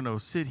 guys. We're going to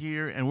sit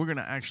here and we're going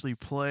to actually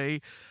play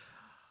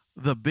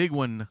the big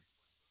one.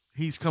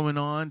 He's coming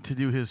on to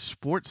do his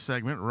sports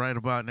segment right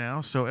about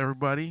now. So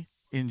everybody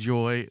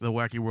enjoy the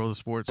Wacky World of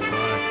Sports by the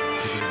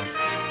big one.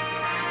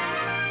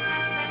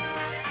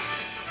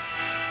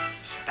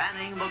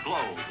 Spanning the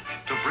globe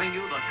to bring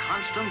you the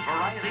constant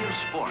variety of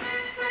sport,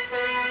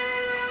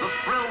 the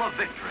thrill of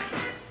victory,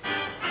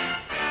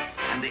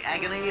 and the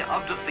agony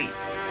of defeat.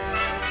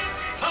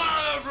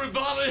 Hi,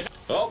 everybody!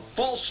 Oh,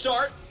 false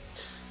start.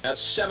 That's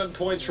 7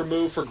 points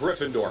removed for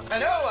Gryffindor.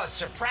 And a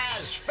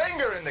surprise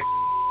finger in the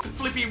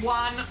Flippy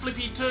 1,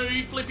 Flippy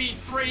 2, Flippy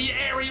 3,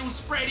 aerial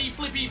spready,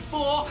 Flippy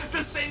 4,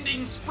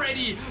 descending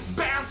spready,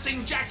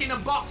 bouncing Jack in a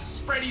box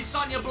spready,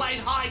 Sonya Blade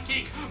high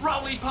kick,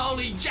 roly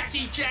poly,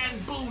 Jackie Chan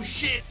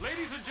bullshit.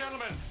 Ladies and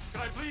gentlemen,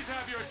 can I please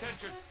have your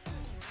attention?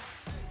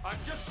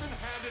 I've just been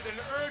handed an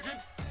urgent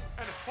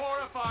and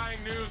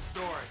horrifying news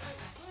story.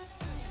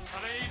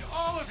 And I need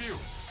all of you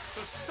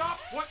to stop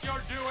what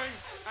you're doing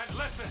and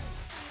listen.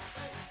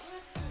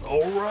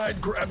 All right,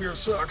 grab your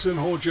socks and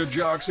hold your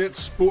jocks. It's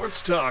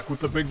Sports Talk with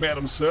the big man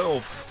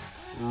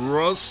himself,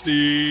 Rusty.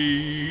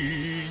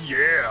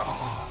 Yeah.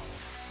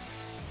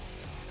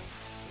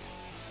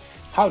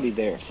 Howdy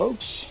there,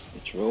 folks.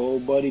 It's your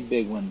old buddy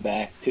Big One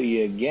back to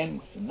you again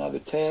with another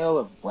tale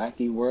of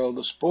Wacky World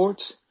of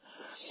Sports.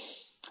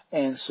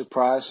 And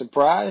surprise,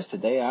 surprise,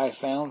 today I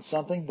found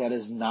something that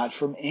is not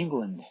from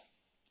England.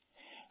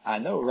 I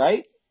know,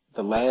 right?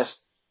 The last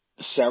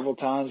several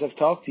times I've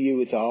talked to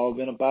you, it's all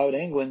been about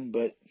England,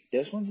 but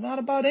this one's not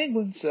about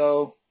England,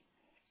 so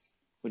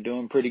we're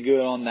doing pretty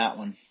good on that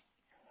one.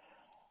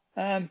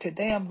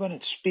 Today I'm going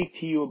to speak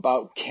to you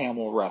about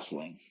camel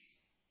wrestling.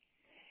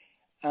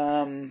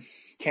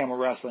 Camel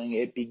wrestling,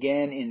 it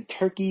began in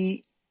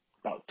Turkey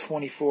about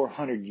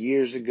 2,400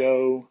 years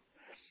ago,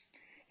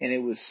 and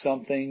it was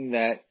something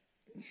that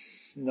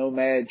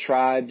nomad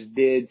tribes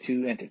did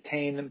to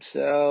entertain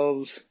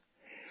themselves.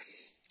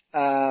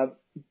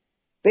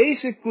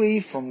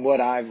 Basically, from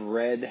what I've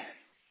read,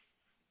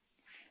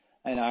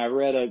 and I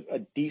read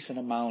a decent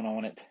amount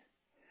on it,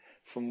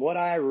 from what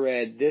I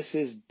read, this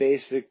is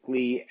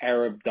basically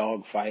Arab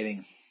dog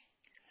fighting.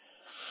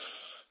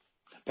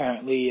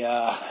 Apparently,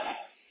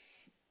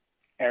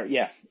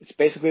 it's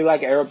basically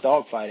like Arab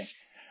dog fighting.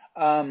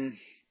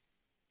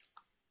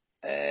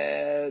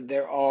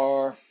 There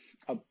are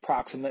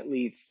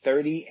approximately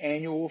 30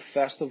 annual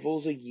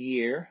festivals a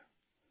year.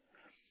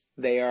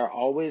 They are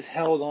always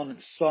held on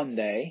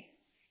Sunday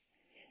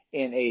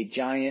in a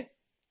giant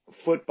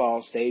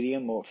football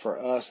stadium, or for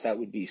us that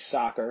would be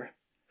soccer,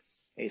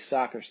 a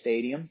soccer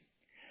stadium.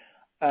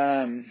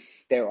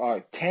 There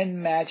are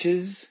 10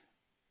 matches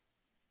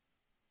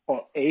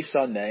on a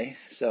Sunday,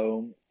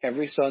 so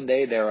every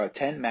Sunday there are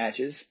 10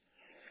 matches.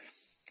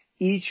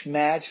 Each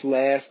match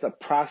lasts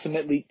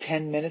approximately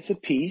 10 minutes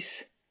apiece,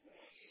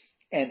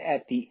 and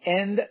at the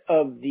end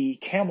of the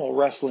camel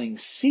wrestling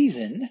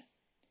season,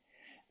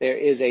 there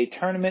is a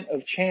tournament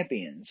of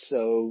champions.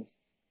 So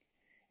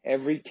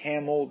every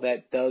camel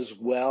that does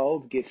well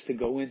gets to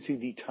go into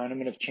the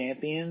tournament of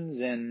champions,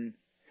 and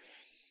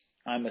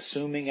I'm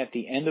assuming at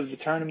the end of the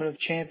tournament of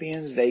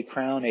champions, they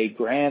crown a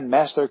Grand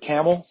Master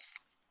camel.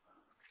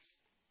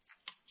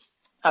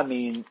 I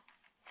mean,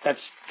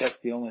 that's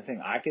the only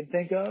thing I can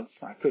think of.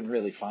 I couldn't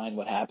really find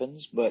what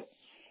happens, but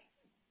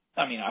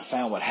I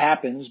found what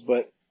happens,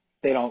 but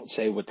they don't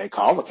say what they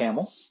call the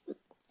camel.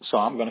 So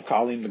I'm going to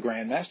call him the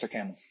Grand Master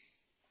camel.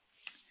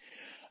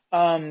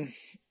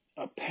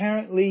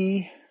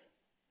 Apparently,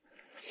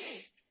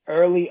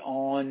 early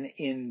on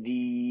in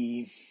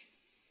the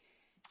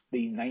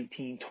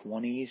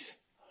 1920s,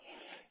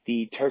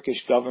 the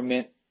Turkish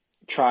government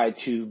tried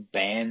to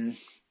ban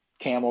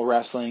camel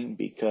wrestling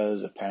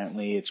because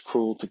apparently it's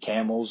cruel to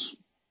camels.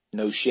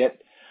 No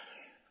shit.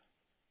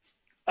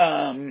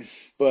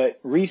 But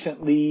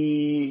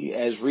recently,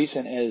 as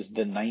recent as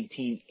the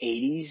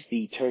 1980s,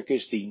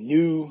 the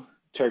new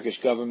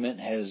Turkish government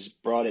has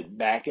brought it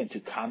back into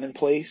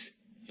commonplace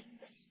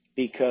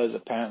because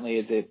apparently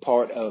it's a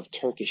part of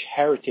Turkish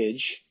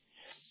heritage,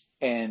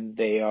 and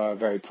they are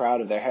very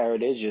proud of their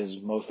heritage,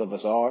 as most of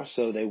us are,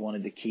 so they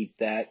wanted to keep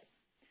that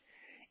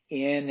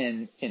in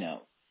and,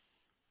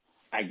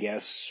 I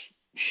guess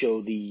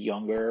show the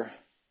younger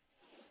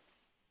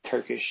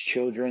Turkish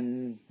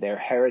children their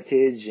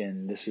heritage,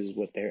 and this is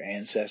what their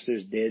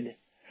ancestors did.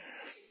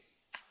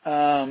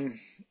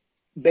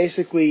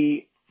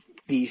 Basically,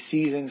 the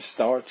season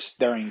starts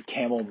during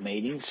camel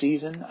mating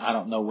season. I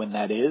don't know when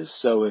that is,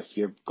 so if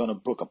you're going to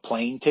book a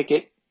plane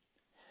ticket,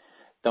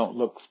 don't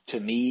look to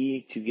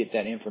me to get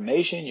that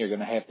information. You're going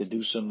to have to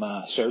do some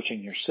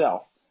searching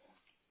yourself.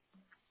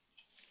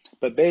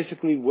 But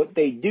basically what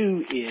they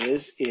do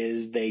is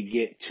they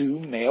get 2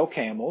 male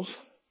camels,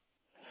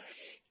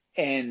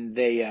 and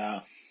they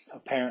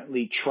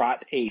apparently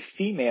trot a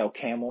female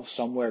camel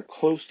somewhere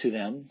close to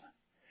them,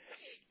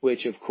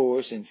 which of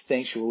course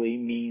instinctually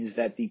means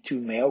that the 2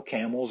 male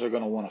camels are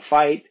going to want to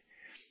fight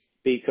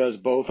because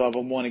both of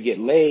them want to get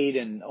laid,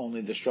 and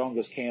only the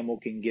strongest camel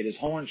can get his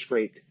horn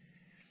scraped.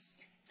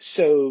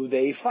 So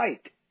they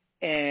fight,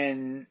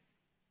 and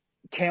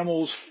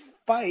camels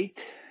fight.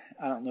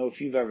 I don't know if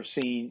you've ever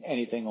seen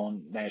anything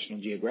on National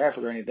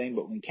Geographic or anything,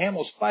 but when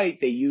camels fight,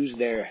 they use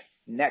their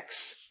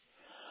necks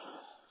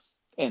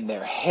and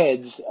their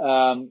heads.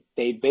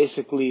 They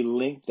basically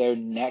link their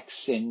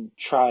necks and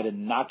try to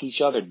knock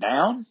each other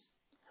down.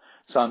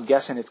 So I'm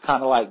guessing it's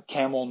kind of like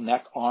camel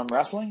neck arm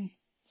wrestling.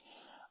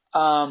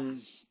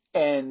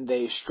 And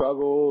they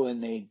struggle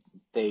and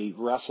they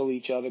wrestle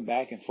each other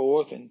back and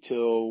forth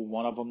until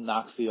one of them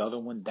knocks the other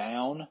one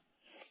down,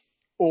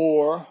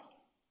 or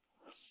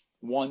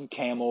one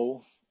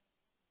camel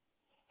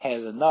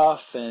has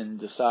enough and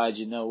decides,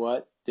 you know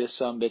what, this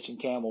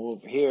bitchin' camel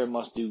over here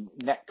must do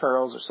neck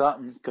curls or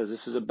something because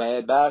this is a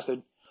bad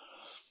bastard.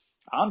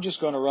 I'm just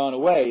going to run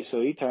away.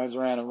 So he turns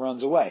around and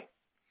runs away,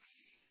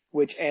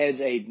 which adds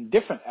a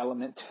different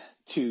element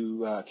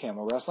to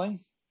camel wrestling,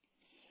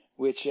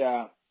 which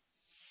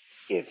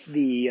if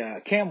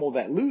the camel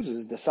that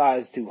loses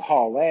decides to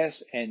haul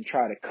ass and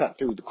try to cut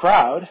through the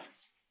crowd,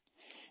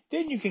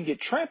 then you can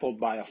get trampled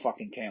by a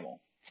fucking camel.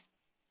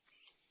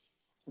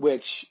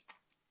 Which,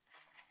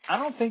 I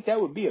don't think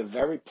that would be a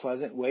very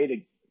pleasant way to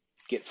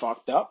get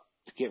fucked up,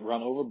 to get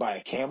run over by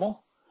a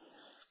camel.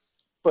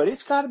 But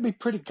it's got to be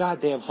pretty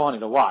goddamn funny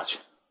to watch.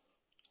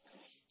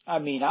 I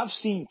mean, I've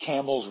seen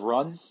camels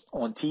run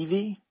on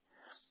TV.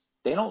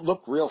 They don't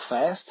look real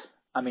fast.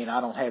 I mean,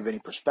 I don't have any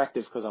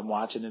perspective because I'm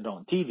watching it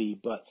on TV,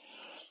 but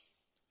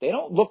they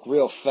don't look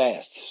real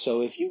fast.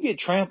 So if you get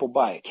trampled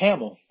by a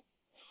camel,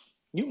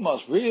 you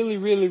must really,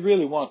 really,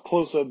 really want a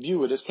close-up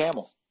view of this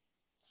camel.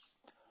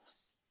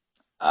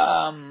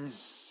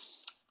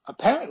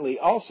 Apparently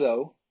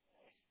also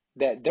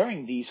that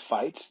during these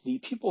fights, the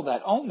people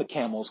that own the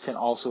camels can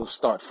also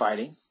start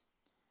fighting,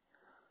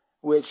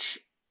 which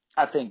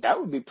I think that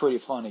would be pretty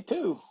funny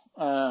too.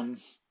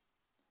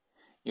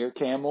 Your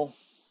camel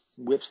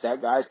whips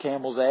that guy's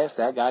camel's ass.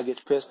 That guy gets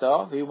pissed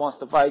off. He wants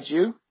to fight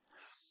you.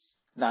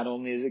 Not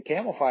only is it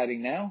camel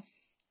fighting now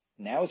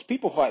it's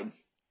people fighting.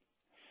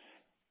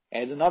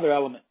 Adds another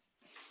element.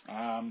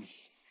 I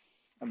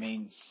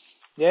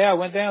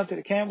went down to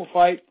the camel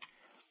fight.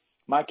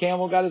 My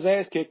camel got his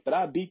ass kicked, but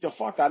I beat the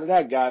fuck out of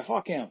that guy.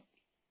 Fuck him.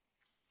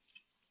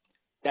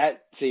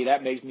 That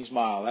makes me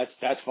smile.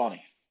 That's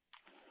funny.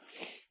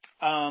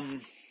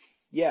 Okay.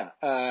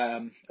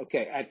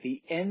 At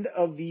the end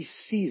of the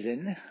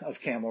season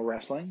of camel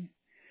wrestling,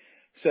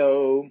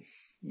 so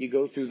you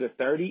go through the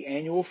 30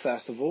 annual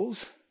festivals.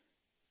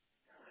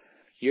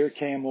 Your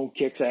camel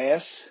kicks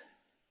ass,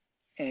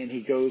 and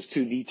he goes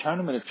to the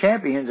Tournament of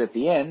Champions at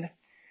the end,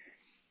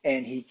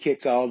 and he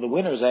kicks all the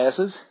winners'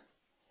 asses.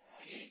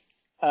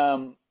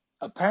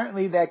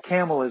 Apparently that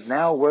camel is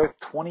now worth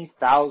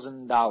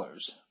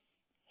 $20,000.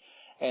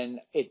 And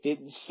it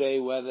didn't say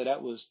whether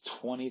that was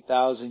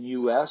 20,000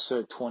 US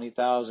or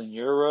 20,000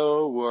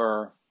 euro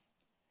or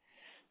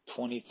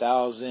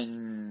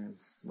 20,000,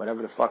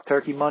 whatever the fuck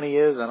turkey money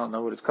is. I don't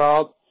know what it's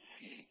called.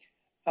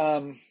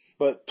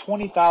 But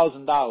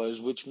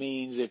 $20,000, which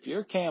means if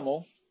your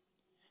camel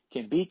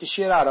can beat the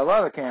shit out of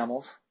other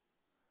camels,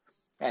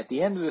 at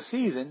the end of the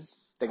season,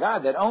 the guy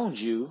that owns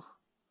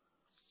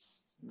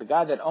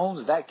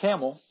that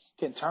camel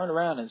can turn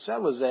around and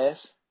sell his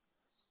ass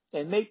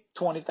and make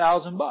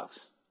 $20,000.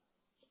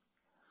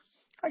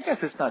 I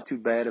guess it's not too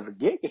bad of a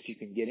gig if you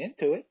can get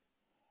into it.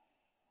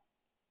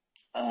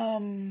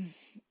 I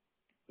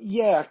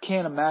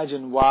can't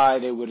imagine why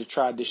they would have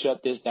tried to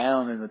shut this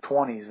down in the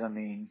 20s. I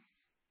mean,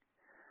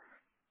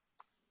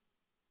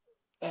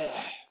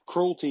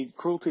 cruelty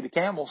to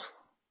camels.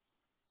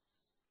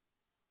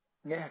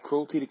 Yeah,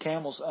 cruelty to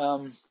camels.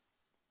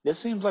 This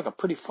seems like a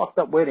pretty fucked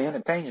up way to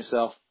entertain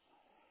yourself.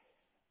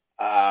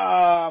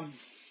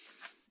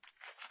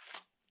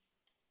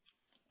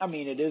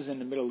 It is in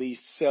the Middle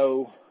East,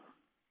 so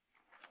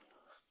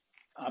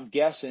I'm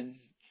guessing,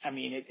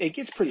 it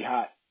gets pretty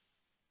hot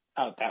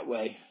out that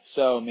way.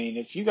 So,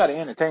 if you got to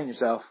entertain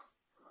yourself,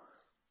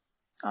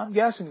 I'm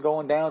guessing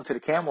going down to the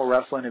camel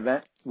wrestling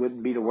event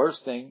wouldn't be the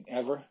worst thing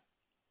ever.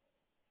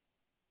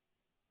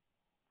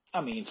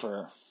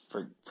 For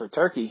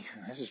Turkey,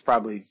 this is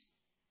probably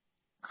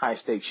high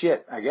stakes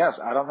shit, I guess.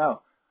 I don't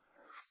know.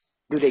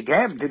 Do they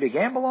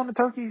gamble on the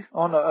turkeys,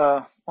 on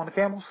the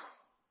camels?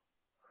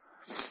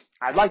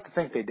 I'd like to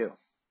think they do.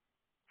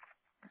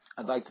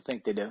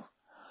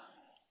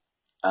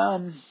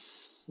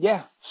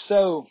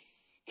 So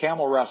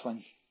camel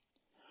wrestling.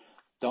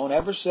 Don't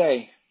ever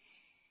say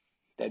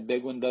that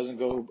Big One doesn't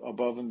go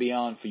above and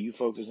beyond for you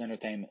folks'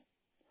 entertainment.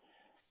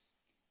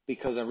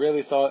 Because I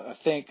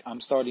think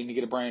I'm starting to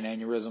get a brain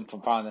aneurysm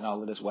from finding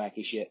all of this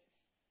wacky shit.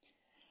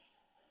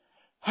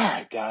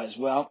 Alright guys,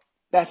 well,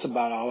 that's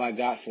about all I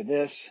got for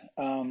this.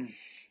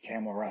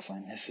 Camel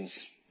wrestling.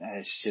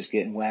 It's just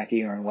getting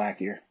wackier and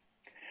wackier.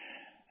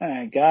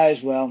 Alright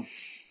guys, well,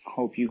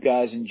 hope you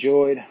guys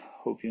enjoyed.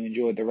 Hope you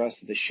enjoyed the rest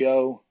of the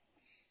show.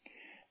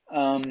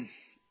 I'm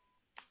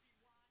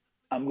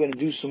going to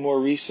do some more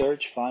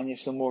research, find you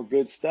some more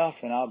good stuff,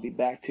 and I'll be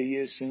back to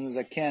you as soon as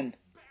I can.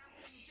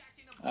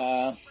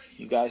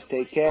 You guys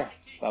take care.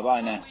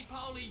 Bye-bye now.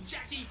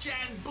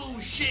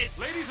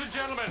 Ladies and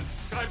gentlemen,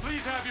 can I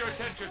please have your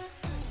attention?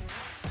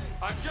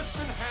 I've just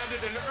been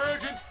handed an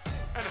urgent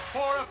and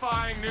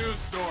horrifying news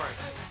story.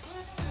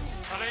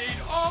 And I need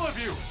all of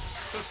you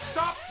to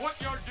stop what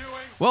you're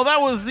doing. Well,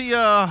 that was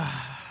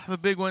the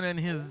Big One and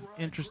his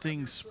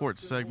interesting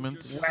sports segment.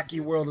 Wacky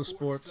world of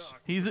sports.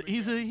 He's a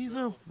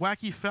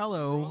wacky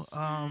fellow,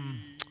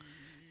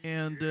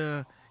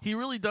 and he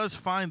really does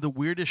find the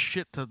weirdest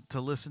shit to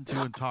listen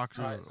to and talk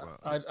to.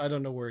 I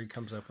don't know where he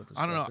comes up with this.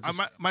 I don't know.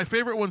 My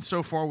favorite one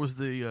so far was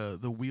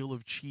the wheel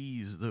of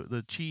cheese,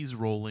 the cheese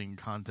rolling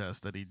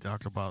contest that he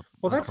talked about.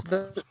 Well,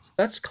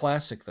 that's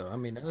classic though.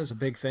 That is a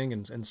big thing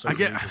in certain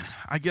regions.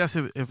 I guess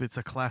if it's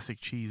a classic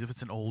cheese, if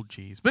it's an old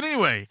cheese. But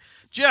anyway,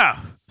 Jeff,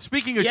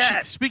 speaking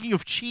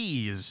of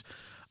cheese,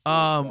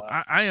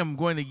 I am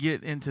going to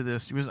get into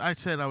this because I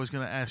said I was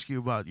going to ask you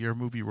about your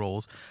movie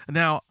roles.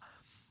 Now,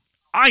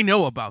 I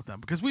know about them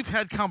because we've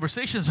had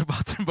conversations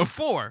about them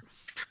before,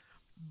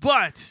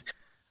 but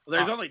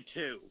there's only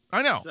two.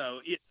 I know,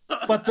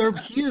 but they're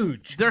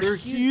huge. They're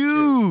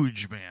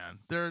huge, man.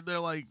 They're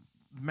like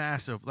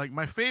massive. Like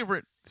my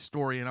favorite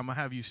story, and I'm gonna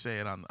have you say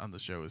it on the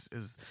show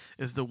is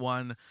the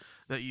one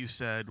that you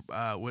said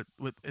with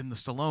in the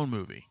Stallone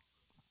movie,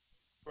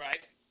 right?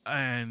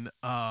 And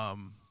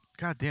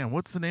God damn,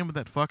 what's the name of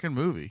that fucking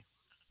movie?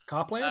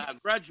 Copland?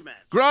 Grudge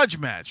Match. Grudge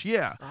Match,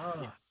 yeah.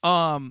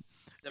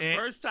 The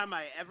first time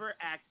I ever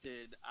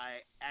acted, I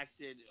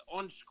acted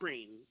on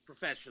screen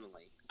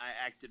professionally. I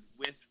acted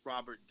with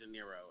Robert De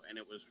Niro, and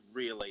it was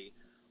really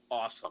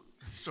awesome.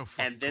 That's so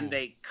fucking And then cool.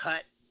 they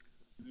cut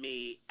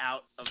me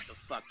out of the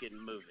fucking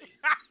movie.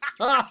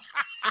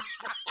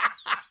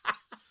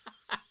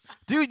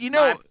 Dude, you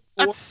know,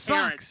 that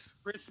sucks.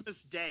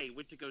 Christmas Day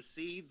went to go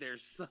see their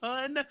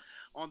son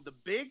on the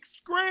big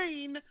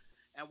screen,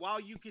 and while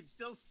you could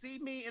still see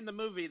me in the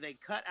movie, they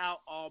cut out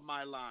all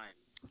my lines.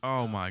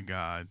 Oh my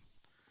God.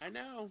 I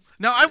know.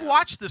 Now, I've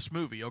watched this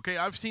movie, okay?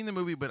 I've seen the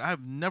movie, but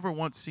I've never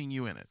once seen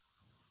you in it.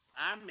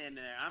 I'm in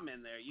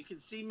there. You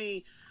can see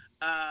me.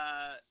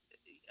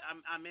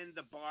 I'm in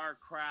the bar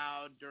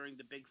crowd during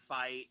the big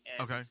fight,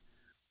 and Okay.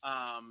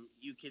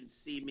 You can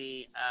see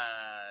me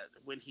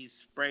when he's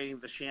spraying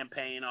the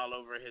champagne all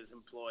over his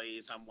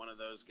employees. I'm one of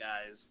those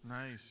guys.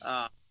 Nice.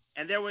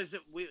 And there was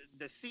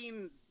the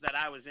scene that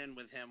I was in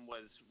with him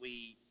was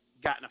we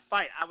got in a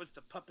fight. I was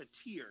the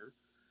puppeteer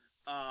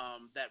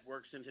that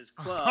works in his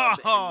club.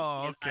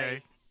 Oh,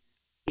 okay.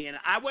 And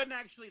I wasn't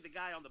actually the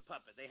guy on the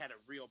puppet. They had a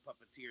real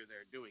puppeteer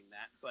there doing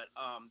that. But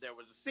there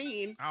was a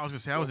scene. I was gonna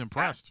say I was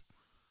impressed.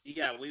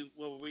 Yeah, we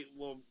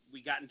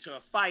got into a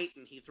fight,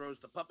 and he throws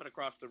the puppet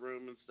across the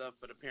room and stuff.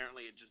 But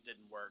apparently, it just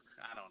didn't work.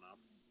 I don't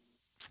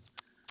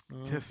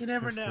know. You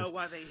never know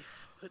why they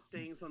put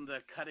things on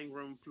the cutting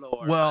room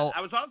floor. Well,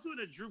 I was also in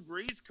a Drew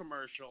Brees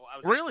commercial. I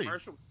was really? in a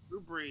commercial with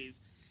Drew Brees,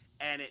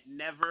 and it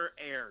never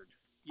aired.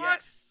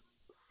 What?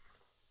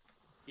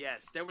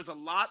 Yes. There was a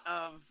lot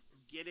of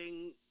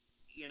getting,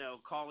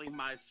 calling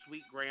my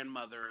sweet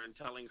grandmother and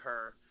telling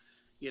her,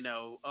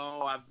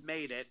 oh, I've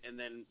made it, and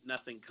then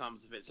nothing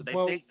comes of it. So they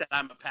think that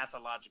I'm a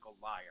pathological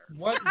liar.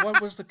 What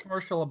was the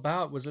commercial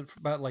about? Was it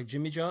about like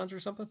Jimmy John's or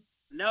something?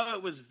 No,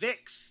 it was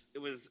Vicks. It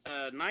was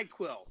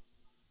NyQuil.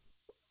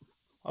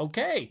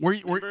 Okay.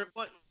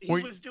 He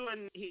was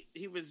doing.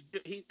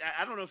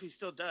 I don't know if he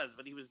still does,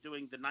 but he was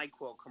doing the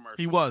NyQuil commercial.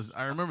 He was.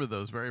 I remember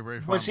those very,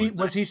 very fondly.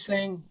 Was he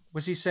saying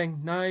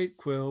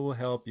NyQuil will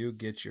help you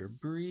get your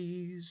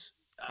breeze?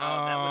 That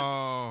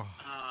was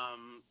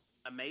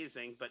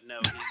amazing, but no,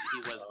 he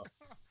wasn't.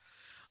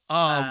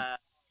 I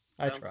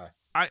try.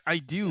 I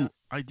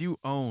do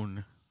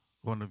own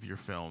one of your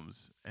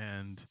films,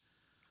 and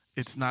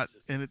it's not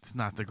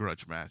the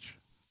Grudge match.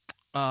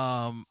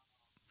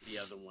 The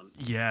other one.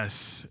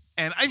 Yes.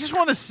 And I just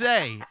want to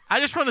say,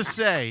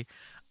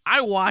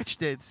 I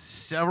watched it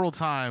several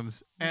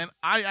times, and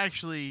I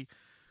actually,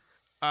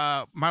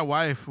 my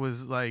wife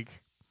was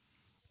like,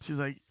 she's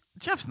like,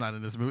 Jeff's not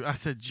in this movie. I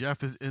said,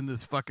 Jeff is in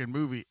this fucking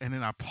movie. And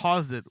then I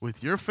paused it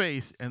with your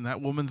face and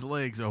that woman's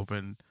legs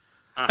open.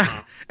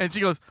 Uh-huh. And she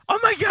goes, oh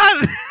my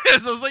God.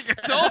 So I was like, I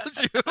told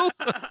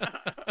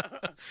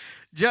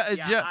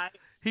you.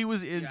 He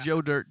was in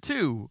Joe Dirt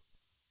too.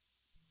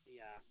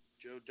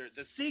 Joe Dirt,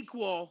 the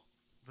sequel,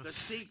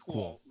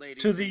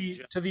 ladies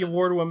to the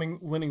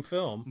award-winning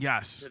film.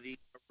 Yes, to the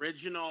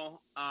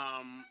original.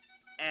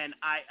 And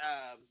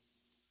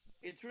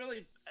it's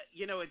really,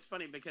 it's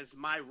funny because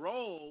my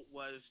role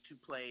was to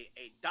play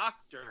a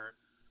doctor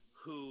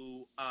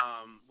who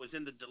was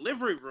in the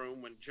delivery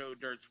room when Joe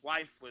Dirt's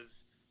wife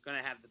was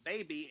going to have the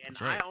baby, and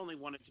I only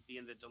wanted to be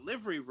in the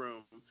delivery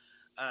room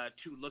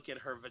to look at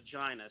her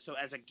vagina. So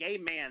as a gay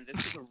man,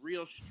 this is a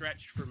real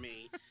stretch for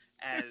me.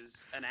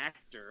 As an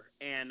actor,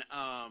 and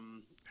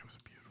that was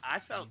a beautiful I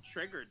felt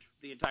triggered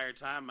the entire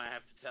time. I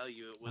have to tell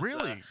you, it was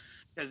really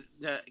because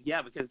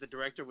the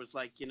director was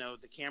like,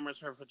 the camera's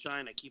her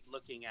vagina, keep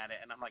looking at it,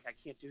 and I'm like, I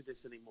can't do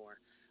this anymore.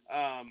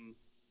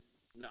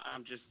 No,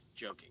 I'm just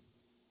joking.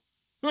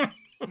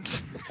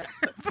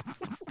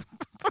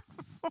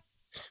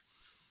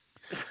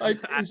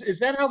 Is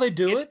that how they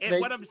do it?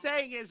 What I'm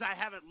saying is I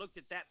haven't looked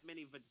at that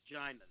many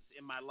vaginas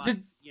in my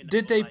life.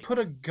 Did they put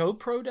a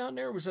GoPro down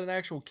there? Or was it an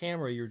actual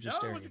camera you were just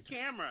staring at? No, it was a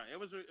camera. It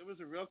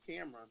was a real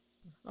camera.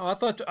 Oh,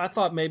 I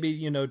thought maybe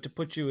to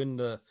put you in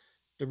to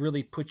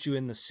really put you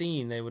in the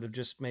scene, they would have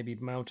just maybe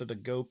mounted a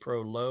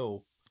GoPro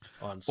low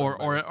on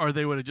somebody. Or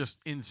they would have just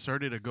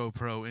inserted a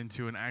GoPro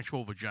into an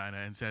actual vagina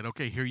and said,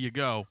 okay, here you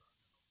go.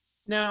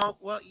 No,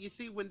 well, you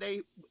see when that.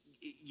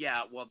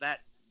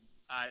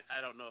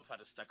 I don't know if I'd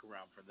have stuck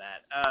around for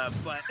that.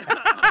 But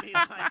I mean,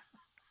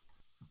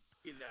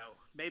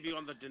 maybe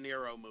on the De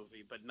Niro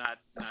movie, but not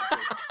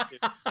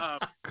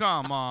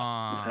Come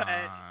on.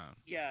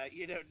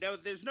 No,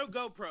 there's no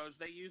GoPros.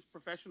 They use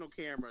professional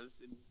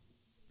cameras in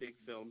big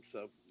films,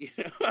 so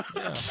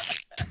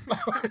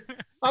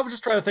I was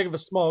just trying to think of a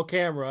small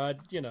camera,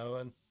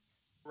 and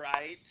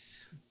right.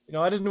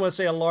 I didn't want to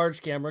say a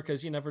large camera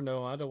because you never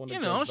know. I don't want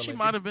to. She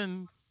might have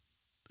been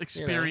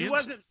experienced. She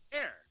wasn't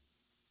there.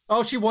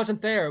 Oh, she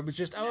wasn't there. It was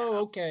just,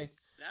 okay.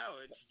 No,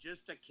 it's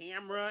just a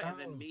camera, and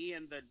then me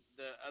and the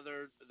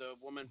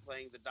woman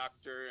playing the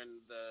doctor and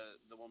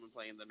the woman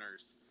playing the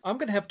nurse. I'm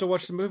going to have to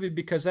watch the movie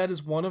because that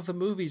is one of the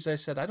movies I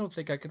said, I don't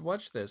think I could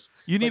watch this.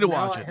 You need to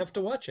watch it. I have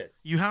to watch it.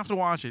 You have to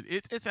watch it.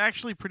 It's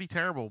actually pretty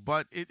terrible,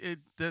 but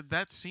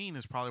that scene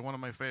is probably one of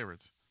my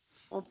favorites.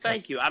 Well,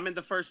 thank you. I'm in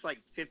the first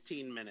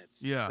 15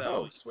 minutes. Yeah.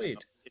 So,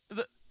 sweet.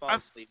 Fall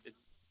asleep. It's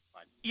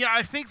fine. Yeah,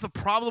 I think the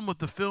problem with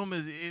the film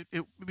is it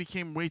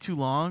became way too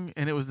long,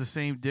 and it was the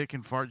same dick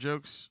and fart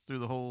jokes through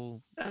the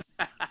whole,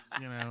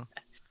 you know.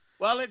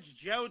 Well, it's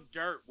Joe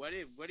Dirt. What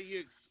do you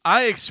expect?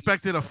 I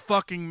expected a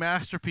fucking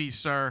masterpiece,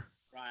 sir.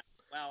 Right.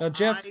 Well, Now,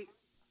 Jeff, I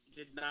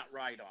did not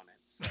write on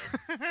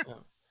it.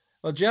 So.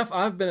 Well, Jeff,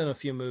 I've been in a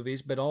few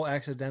movies, but all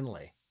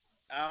accidentally.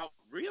 Oh,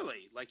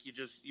 really? Like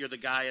you're the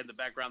guy in the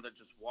background that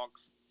just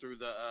walks through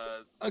the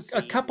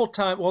a couple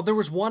times. Well, there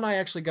was one I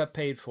actually got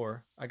paid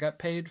for. I got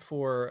paid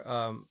for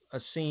a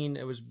scene.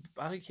 It was,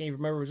 I can't even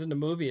remember. It was in the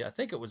movie. I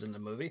think it was in the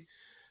movie.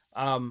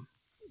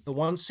 The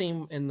one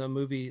scene in the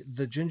movie,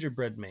 The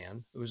Gingerbread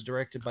Man. It was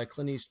directed by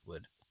Clint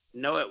Eastwood.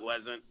 No, it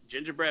wasn't.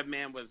 Gingerbread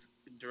Man was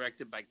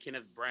directed by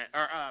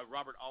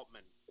Robert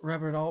Altman.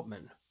 Robert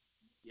Altman.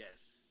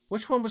 Yes.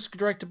 Which one was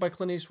directed by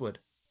Clint Eastwood?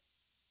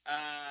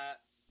 I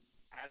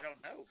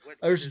don't know.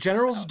 There's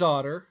General's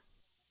Daughter.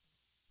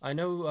 I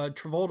know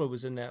Travolta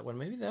was in that one.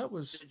 Maybe that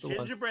was the one.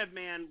 Gingerbread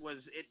Man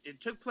was.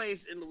 It took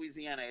place in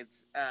Louisiana.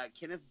 It's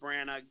Kenneth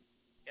Branagh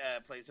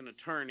plays an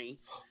attorney.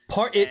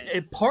 Part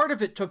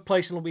of it took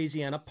place in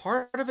Louisiana.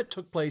 Part of it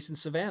took place in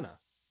Savannah.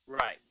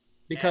 Right.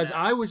 Because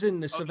I was in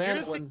the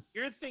Savannah one.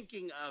 You're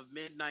thinking of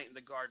Midnight in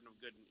the Garden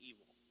of Good and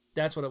Evil.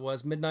 That's what it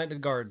was. Midnight in the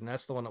Garden.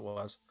 That's the one it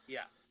was.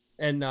 Yeah.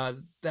 And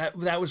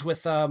that was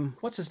with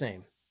what's his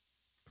name?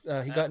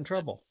 He got in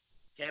trouble.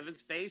 Kevin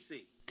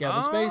Spacey.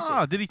 Kevin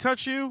Spacey. Did he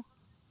touch you?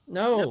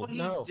 No. He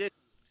didn't.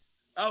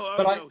 Oh,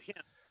 but no, him.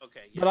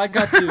 Okay. Yeah. But I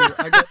got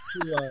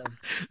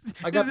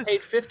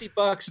paid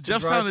 $50 to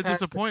Jeff drive sounded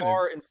past disappointed. the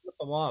car and flip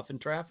them off in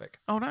traffic.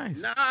 Oh,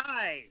 nice.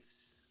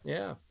 Nice.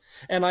 Yeah.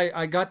 And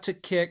I got to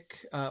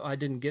kick. I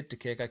didn't get to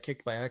kick. I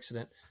kicked by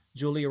accident.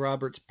 Julia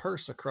Roberts'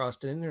 purse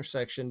across an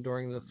intersection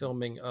during the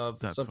filming of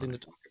Something funny.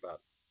 to Talk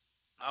About.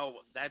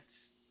 Oh,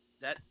 that's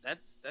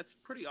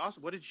pretty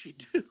awesome. What did she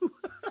do?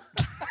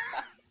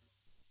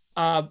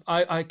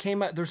 I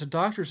came out. There's a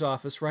doctor's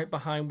office right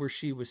behind where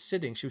she was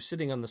sitting. She was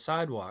sitting on the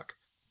sidewalk.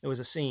 It was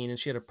a scene, and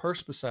she had a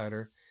purse beside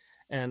her.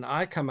 And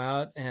I come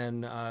out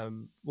and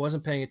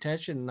wasn't paying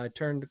attention, and I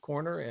turned the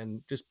corner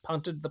and just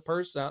punted the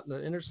purse out in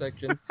the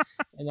intersection,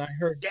 and I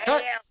heard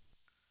cut.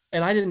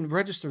 And I didn't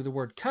register the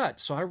word cut,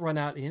 so I run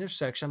out the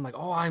intersection. I'm like,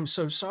 "Oh, I'm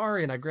so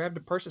sorry!" And I grabbed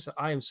the purse. I said,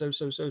 "I am so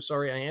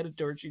sorry." I handed it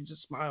to her, and she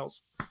just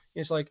smiles. And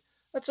it's like,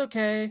 "That's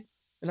okay."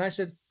 And I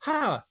said,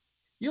 "Ha,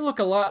 you look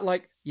a lot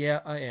like."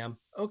 "Yeah, I am."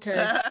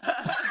 "Okay."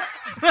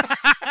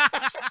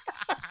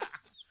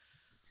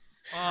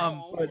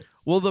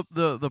 Well,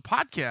 the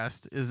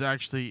podcast is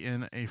actually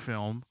in a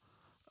film.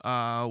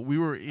 We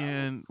were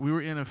in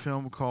a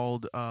film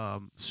called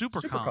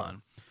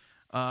SuperCon.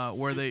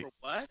 Where they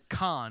what?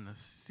 Con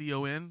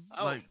CON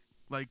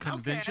like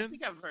convention. Okay, I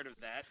think I've heard of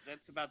that.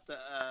 That's about the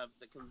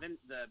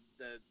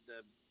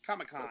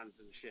Comic-Cons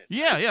and shit.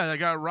 Yeah, I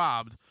got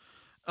robbed.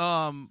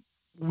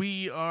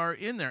 We are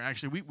in there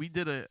actually. We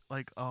did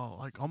like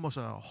almost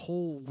a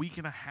whole week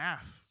and a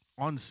half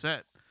on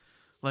set.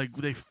 Like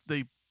they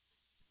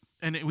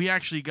and we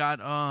actually got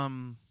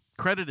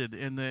credited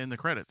in the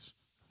credits.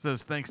 It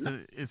says thanks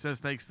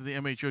to the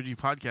MHOG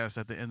podcast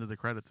at the end of the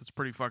credits. It's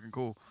pretty fucking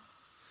cool.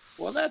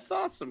 Well, that's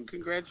awesome.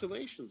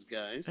 Congratulations,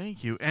 guys.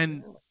 Thank you.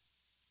 And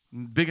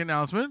big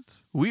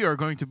announcement, we are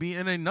going to be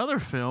in another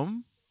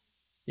film.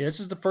 Yeah, this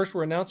is the first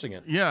we're announcing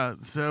it. Yeah,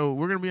 so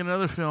we're going to be in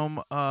another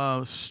film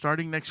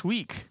starting next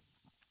week.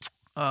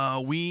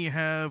 We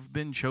have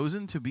been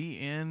chosen to be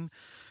in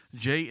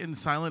Jay and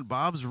Silent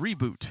Bob's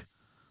reboot.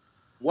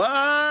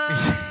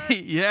 What?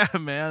 Yeah,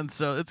 man.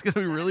 So it's going to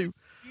be really...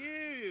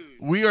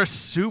 We are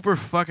super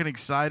fucking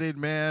excited,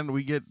 man.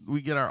 We get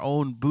our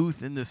own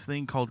booth in this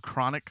thing called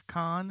Chronic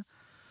Con.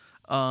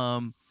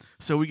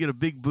 So we get a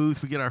big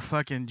booth. We get our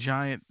fucking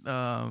giant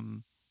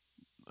banner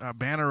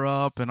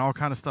up and all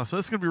kind of stuff. So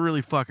it's gonna be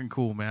really fucking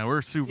cool, man.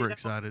 We're super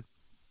excited.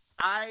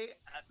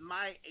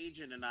 My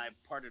agent and I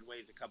parted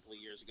ways a couple of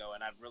years ago,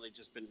 and I've really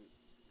just been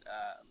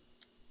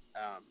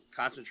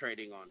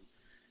concentrating on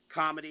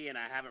comedy, and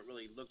I haven't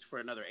really looked for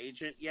another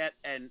agent yet.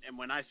 And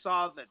when I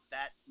saw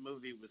that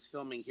movie was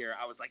filming here,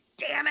 I was like,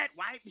 damn it,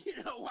 why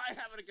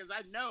haven't it? Because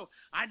I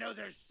know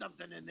there's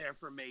something in there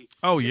for me.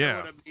 Oh, you yeah.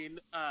 know what I mean?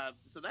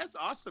 So that's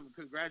awesome.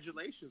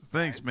 Congratulations.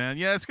 Thanks, guys. man.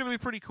 Yeah, it's gonna be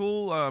pretty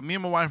cool. Me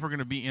and my wife are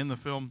gonna be in the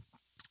film,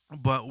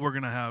 but we're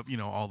gonna have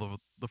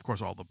of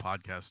course all the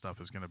podcast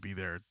stuff is gonna be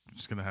there.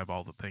 Just gonna have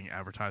all the thing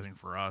advertising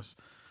for us.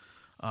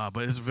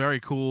 But it's very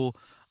cool.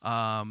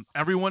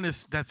 Everyone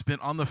that's been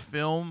on the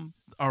film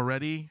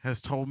already has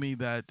told me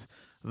that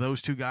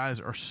those two guys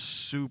are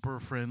super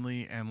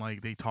friendly and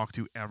like they talk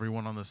to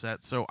everyone on the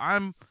set. So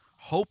I'm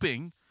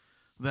hoping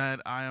that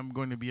I am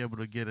going to be able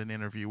to get an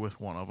interview with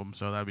one of them.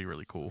 So that'd be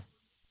really cool.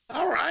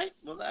 All right.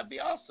 Well, that'd be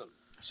awesome.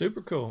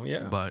 Super cool.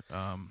 Yeah. But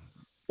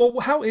well,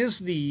 how is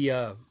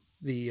the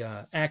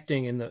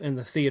acting in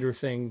the theater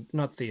thing,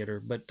 not theater,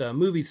 but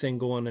movie thing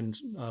going in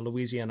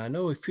Louisiana? I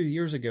know a few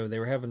years ago they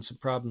were having some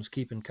problems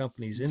keeping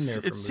companies in there.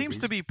 It seems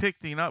to be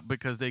picking up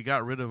because they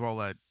got rid of all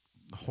that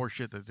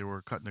horseshit that they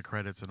were cutting the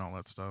credits and all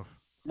that stuff.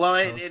 Well,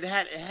 it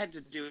had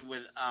to do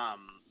with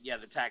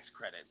the tax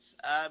credits.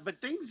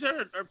 But things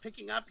are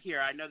picking up here.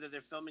 I know that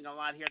they're filming a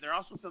lot here. They're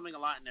also filming a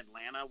lot in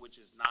Atlanta, which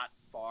is not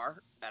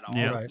far at all.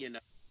 Yeah. Right. You know.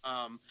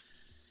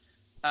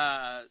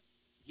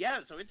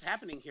 So it's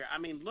happening here. I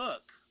mean,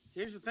 look.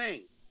 Here's the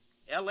thing.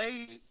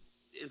 L.A.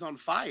 is on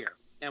fire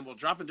and will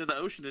drop into the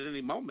ocean at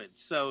any moment.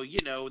 So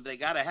they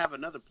got to have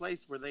another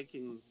place where they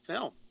can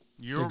film.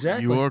 You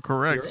Exactly. are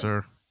correct, You're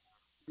sir.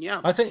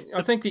 Yeah. I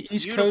think the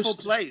East Beautiful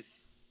Coast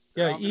place.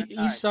 Yeah,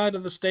 east side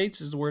of the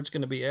states is where it's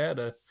going to be at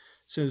as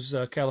soon as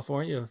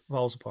California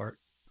falls apart.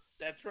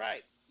 That's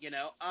right.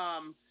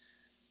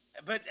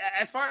 But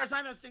as far as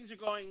I know, things are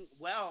going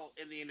well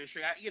in the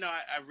industry. I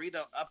read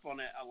up on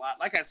it a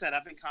lot. Like I said,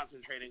 I've been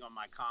concentrating on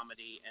my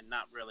comedy and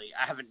not really.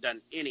 I haven't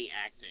done any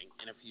acting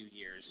in a few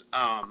years.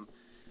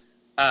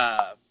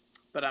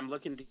 But I'm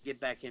looking to get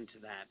back into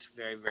that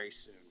very, very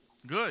soon.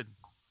 Good.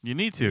 You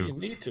need to. You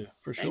need to,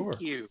 for sure.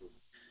 Thank you.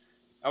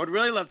 I would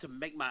really love to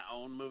make my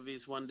own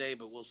movies one day,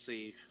 but we'll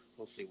see.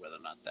 We'll see whether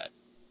or not that.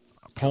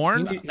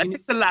 Porn? That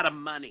takes a lot of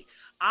money.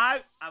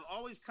 I've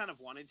always kind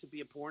of wanted to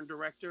be a porn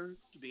director,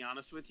 to be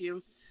honest with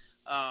you.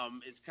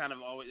 It's kind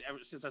of always ever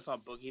since I saw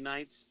Boogie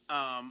Nights.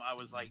 I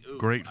was like, ooh,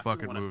 great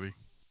fucking movie.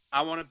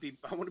 I want to be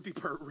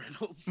Burt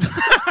Reynolds.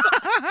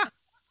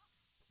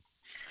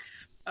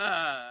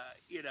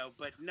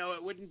 But no,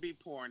 it wouldn't be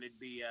porn. It'd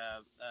be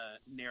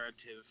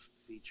narrative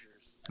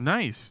features.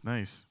 Nice.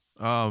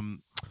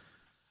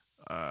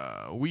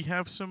 We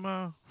have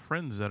some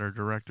friends that are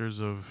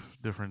directors of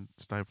different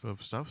type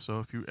of stuff. So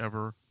if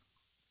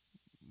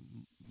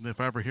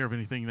I ever hear of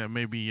anything that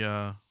may be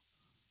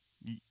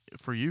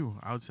for you,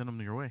 I would send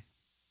them your way.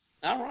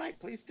 All right,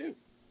 please do.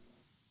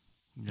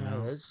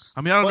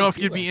 I mean, I don't know if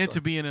you'd be into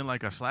fun. being in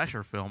like a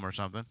slasher film or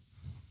something.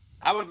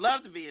 I would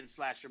love to be in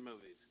slasher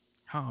movies.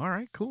 Oh, all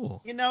right,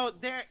 cool.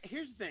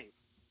 Here's the thing.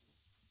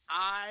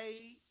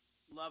 I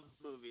love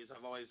movies.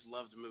 I've always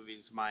loved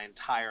movies my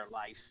entire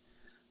life.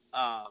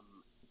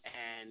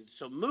 And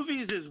so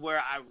movies is where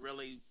I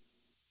really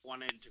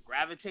wanted to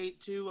gravitate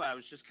to. I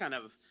was just kind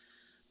of,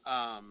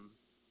 I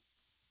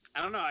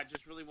don't know. I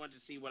just really wanted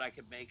to see what I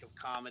could make of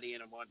comedy,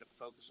 and I wanted to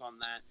focus on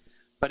that.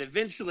 But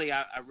eventually,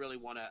 I really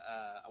want to.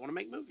 I want to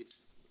make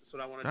movies. That's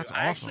what I want to do. That's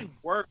I awesome. actually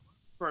worked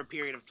for a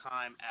period of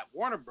time at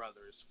Warner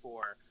Brothers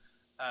for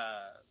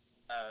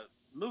a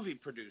movie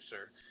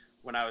producer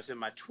when I was in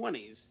my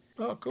 20s.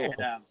 Oh, cool.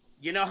 And,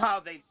 you know how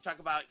they talk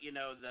about,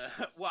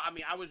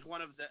 I was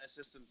one of the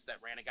assistants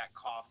that ran and got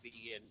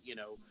coffee and,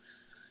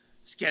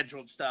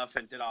 scheduled stuff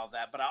and did all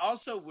that. But I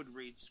also would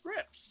read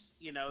scripts,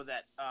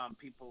 that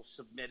people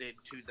submitted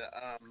to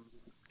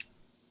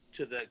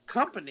the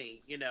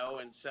company,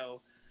 and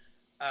so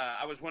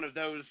I was one of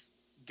those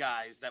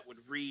guys that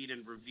would read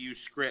and review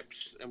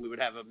scripts, and we would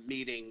have a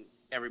meeting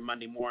every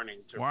Monday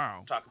morning to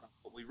talk about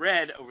what we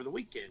read over the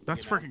weekend.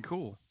 That's freaking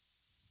cool.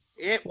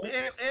 It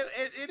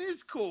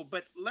is cool,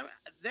 but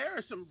there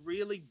are some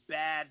really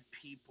bad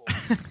people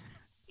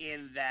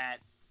in that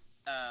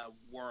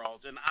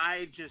world, and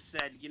I just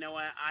said, you know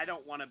what, I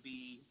don't want to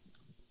be,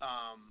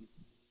 I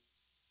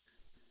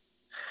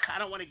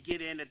don't want to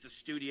get in at the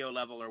studio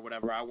level or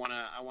whatever. I want to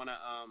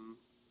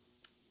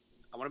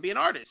be an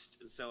artist,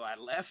 and so I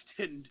left,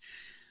 and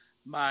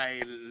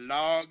my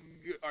long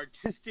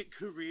artistic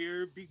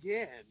career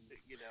began.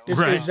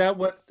 Is that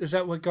what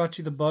got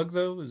you the bug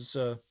though? Is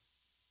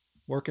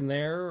working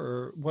there,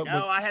 or what?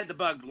 No, I had the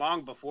bug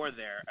long before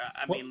there.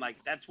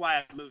 That's why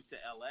I moved to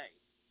LA.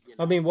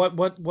 I mean, what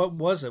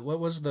was it? What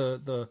was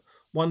the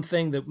one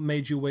thing that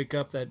made you wake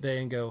up that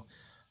day and go,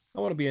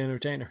 I want to be an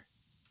entertainer?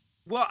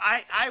 Well,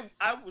 I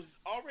was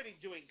already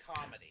doing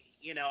comedy.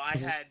 I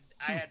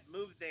had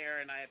moved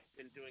there and I had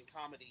been doing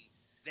comedy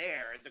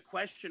there. The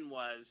question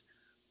was,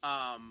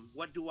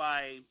 what do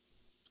I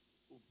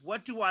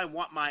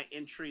want my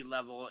entry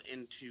level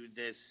into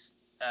this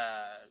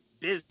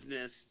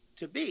business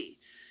to be?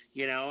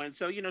 And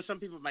so, some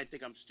people might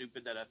think I'm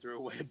stupid that I threw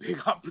away a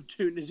big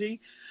opportunity.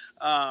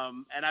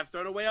 And I've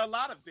thrown away a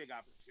lot of big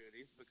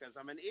opportunities because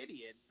I'm an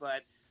idiot.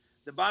 But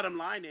the bottom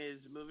line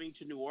is, moving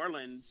to New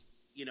Orleans,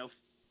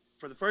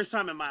 for the first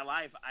time in my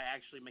life, I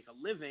actually make a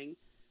living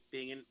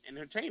being an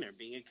entertainer,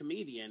 being a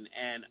comedian.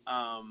 And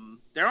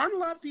there aren't a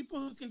lot of people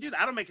who can do that.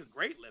 I don't make a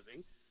great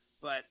living,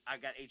 but I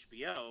got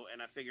HBO,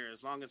 and I figure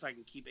as long as I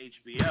can keep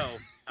HBO,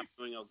 I'm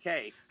doing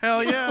okay.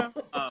 Hell yeah.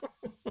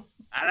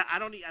 I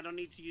don't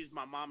need to use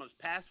my mama's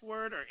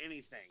password or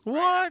anything.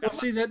 What? Right?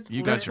 See, that's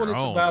You what got your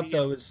it's own. about,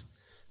 though, is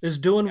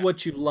doing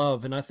what you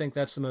love, and I think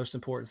that's the most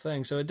important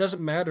thing. So it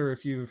doesn't matter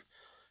if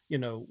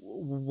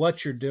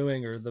what you're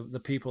doing or the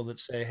people that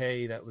say,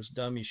 hey, that was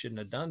dumb, you shouldn't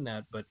have done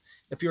that. But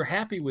if you're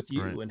happy with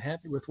you and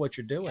happy with what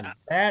you're doing,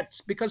 that's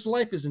because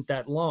life isn't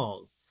that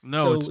long.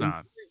 No, it's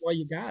not. Well,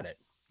 you got it.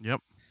 Yep.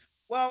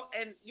 Well,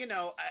 and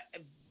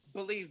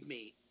believe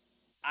me,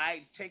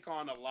 I take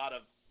on a lot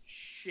of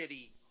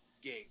shitty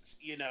gigs.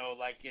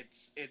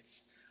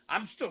 It's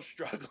I'm still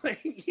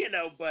struggling,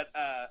 but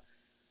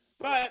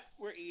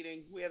we're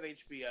eating. We have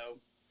HBO.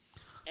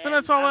 And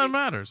that's all that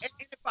matters. And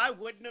if I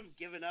wouldn't have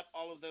given up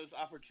all of those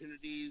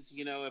opportunities,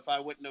 if I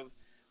wouldn't have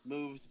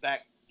moved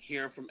back,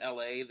 here from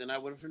LA, then I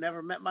would have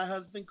never met my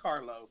husband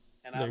Carlo.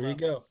 And there you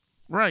go.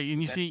 Right,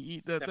 and you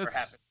see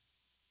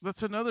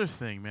that's another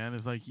thing, man.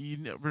 Is like you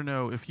never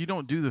know if you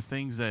don't do the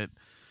things that,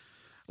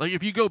 like,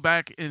 if you go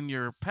back in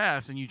your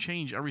past and you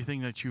change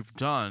everything that you've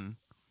done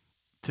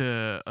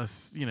to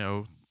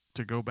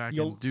to go back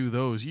and do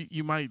those,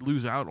 you might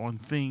lose out on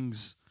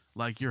things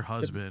like your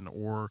husband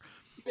or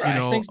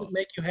things that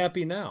make you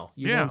happy now.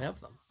 You don't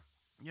have them.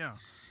 Yeah.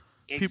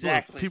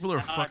 Exactly. People are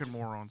fucking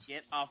morons.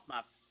 Get off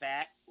my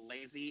fat,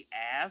 lazy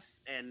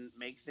ass and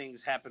make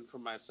things happen for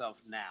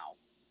myself now.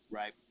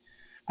 Right?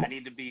 I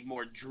need to be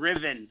more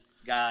driven,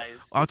 guys.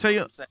 I'll tell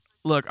you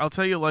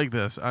like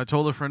this. I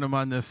told a friend of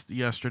mine this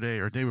yesterday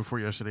or day before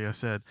yesterday. I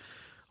said,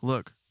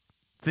 look,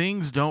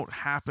 things don't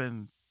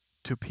happen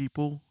to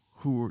people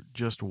who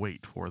just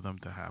wait for them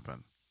to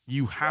happen.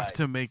 You have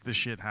to make the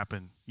shit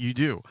happen. You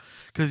do.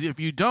 Because if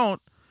you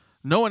don't,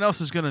 no one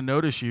else is going to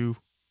notice you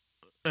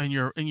in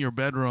your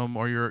bedroom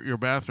or your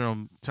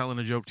bathroom telling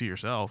a joke to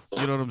yourself.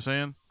 You know what I'm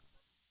saying?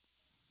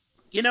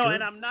 You know,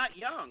 and I'm not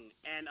young,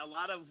 and a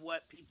lot of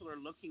what people are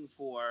looking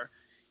for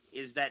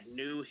is that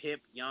new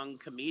hip young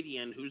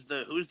comedian who's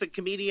the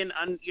comedian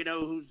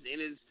who's in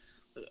his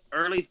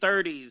early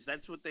 30s.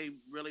 That's what they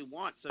really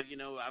want. So,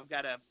 I've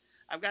got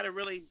to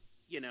really,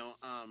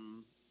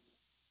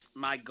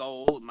 my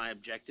goal, my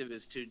objective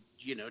is to,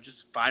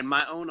 just find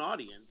my own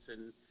audience,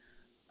 and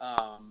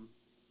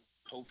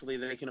hopefully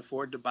they can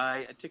afford to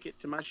buy a ticket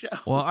to my show.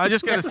 Well, I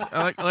just got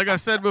to, like I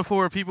said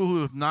before, people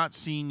who have not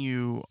seen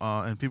you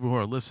and people who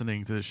are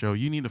listening to the show,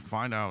 you need to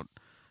find out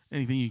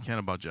anything you can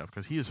about Jeff,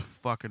 because he is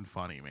fucking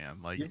funny,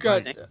 man. Like, you've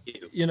got,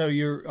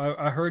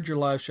 I heard your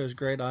live show is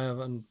great. I have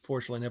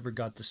unfortunately never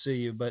got to see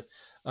you, but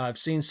I've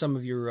seen some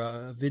of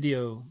your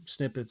video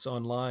snippets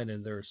online,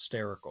 and they're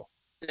hysterical.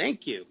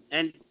 Thank you.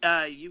 And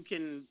you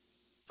can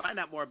find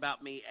out more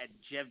about me at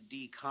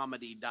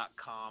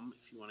jeffdcomedy.com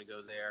if you want to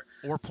go there.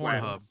 Or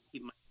Pornhub.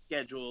 Keep my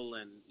schedule,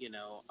 and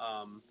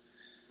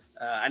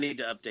I need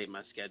to update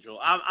my schedule.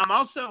 I'm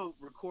also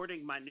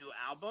recording my new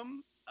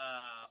album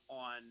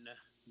on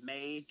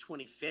May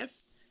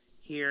 25th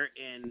here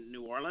in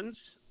New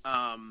Orleans,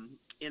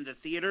 in the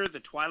theater, the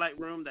Twilight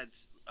Room,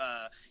 that's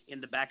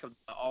in the back of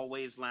the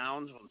Always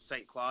Lounge on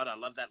St. Claude. I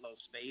love that little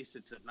space.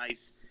 It's a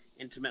nice,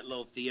 intimate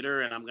little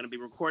theater, and I'm going to be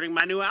recording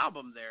my new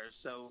album there.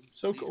 So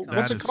cool.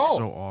 What's it called?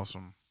 So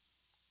awesome.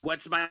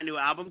 What's my new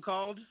album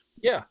called?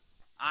 Yeah.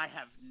 I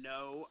have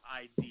no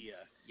idea.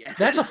 Yeah.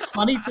 That's a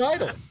funny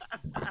title.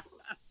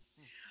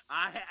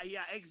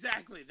 Yeah,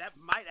 exactly. That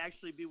might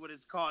actually be what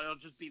it's called. It'll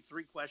just be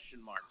 3 question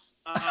marks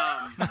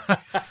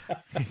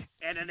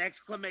and an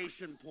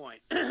exclamation point.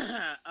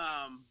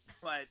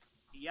 But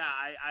yeah,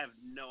 I have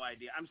no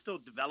idea. I'm still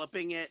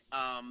developing it.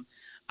 I'm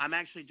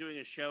actually doing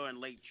a show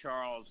in Lake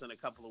Charles in a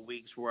couple of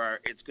weeks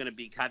where it's going to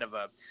be kind of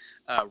a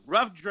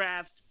rough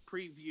draft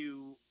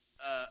preview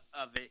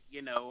of it.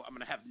 I'm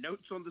going to have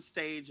notes on the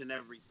stage and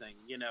everything.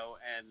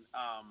 And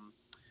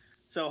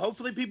so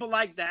hopefully people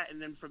like that, and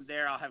then from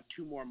there I'll have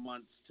 2 more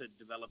months to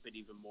develop it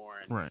even more,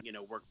 and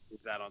work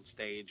with that on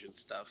stage and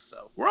stuff.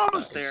 So we're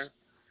almost there.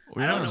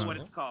 I don't know what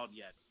it's called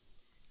yet.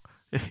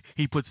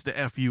 He puts the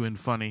FU in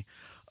funny.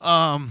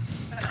 So,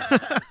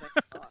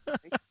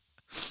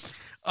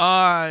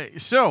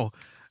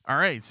 all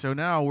right. So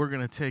now we're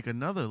gonna take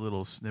another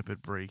little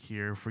snippet break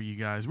here for you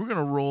guys. We're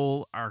gonna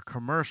roll our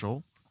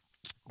commercial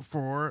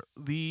for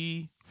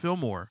the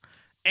Fillmore,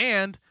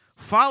 and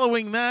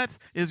following that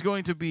is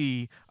going to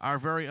be our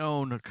very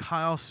own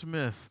Kyle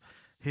Smith,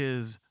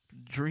 his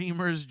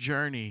Dreamer's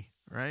Journey,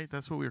 right?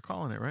 That's what we were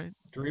calling it, right?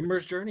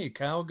 Dreamer's Journey,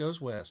 Kyle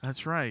Goes West.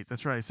 That's right.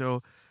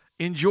 So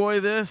enjoy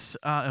this,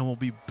 and we'll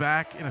be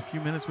back in a few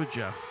minutes with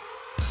Jeff.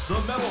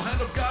 The Metal Hand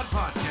of God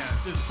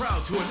podcast is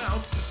proud to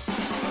announce,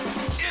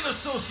 in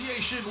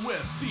association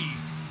with the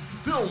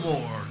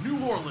Fillmore,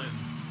 New Orleans,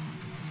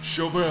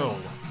 Chauvel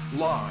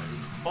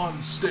live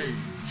on stage.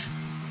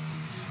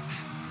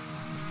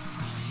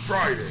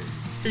 Friday,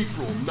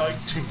 April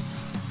 19th.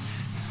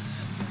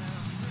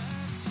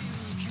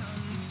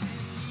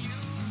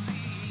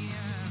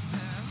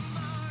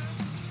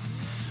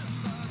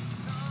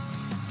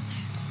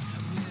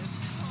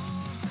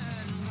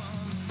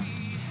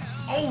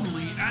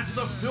 Only at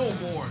the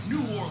Fillmore,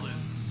 New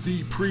Orleans.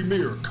 The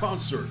premier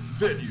concert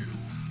venue.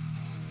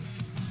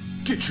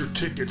 Get your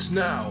tickets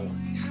now,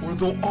 or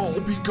they'll all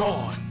be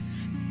gone.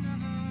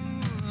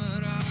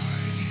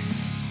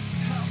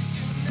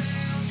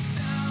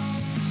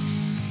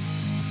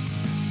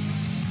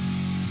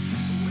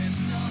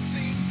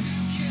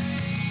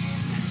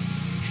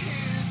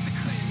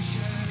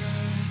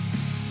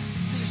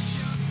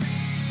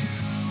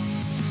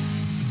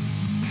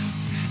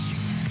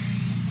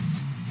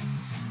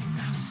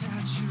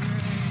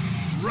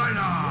 Right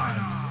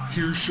on!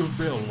 Here's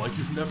Chauvel like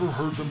you've never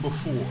heard them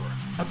before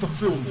at the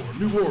Fillmore,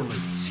 New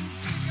Orleans,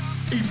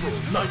 April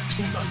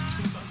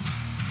 19th.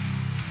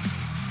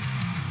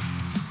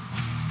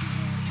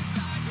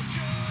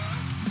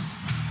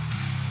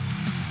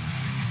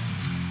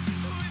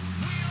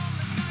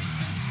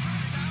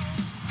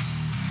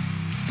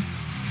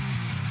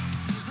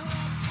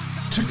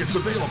 Tickets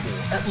available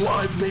at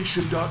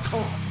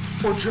livenation.com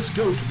or just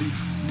go to the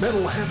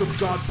Metal Hand of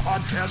God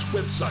podcast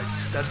website.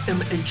 That's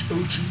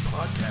MHOG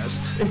podcast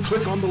and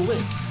click on the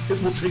link.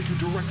 It will take you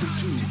directly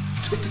to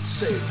ticket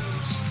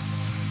sales.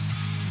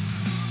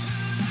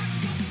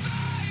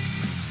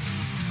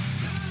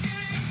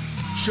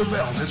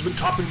 Chevelle has been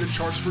topping the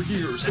charts for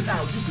years, and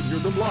now you can hear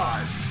them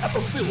live at the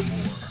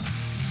Fillmore.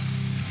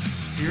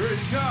 Here it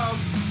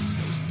comes.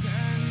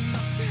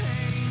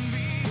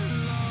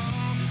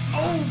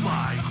 Oh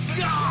my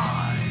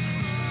God!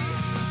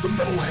 The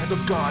Metal Hand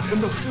of God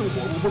and the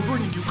Fillmore will be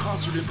bringing you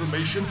concert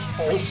information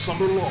all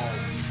summer long.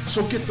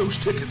 So get those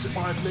tickets at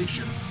Live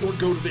Nation or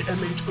go to the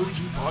MHOG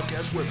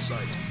podcast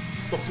website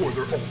before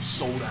they're all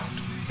sold out.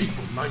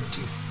 April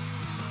 19th.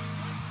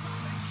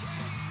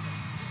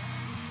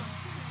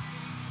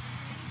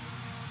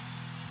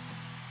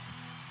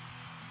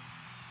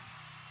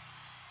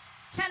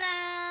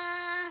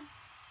 Ta-da!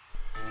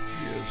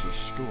 Here's a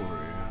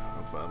story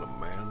about a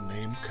man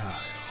named Kyle.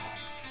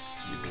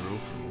 He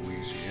drove from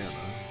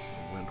Louisiana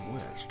and went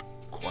west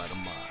quite a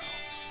mile.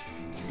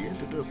 He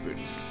ended up in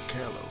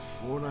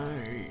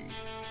California.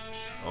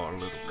 Our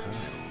little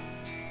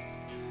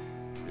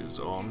Kyle is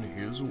on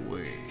his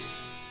way.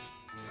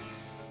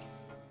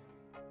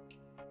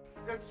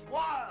 It's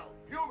wild,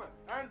 human,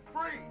 and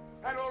free,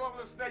 and all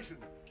over this nation.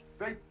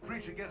 They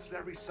preach against it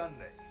every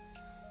Sunday.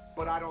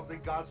 But I don't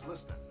think God's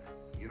listening.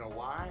 You know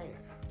why?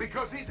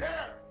 Because he's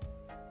here!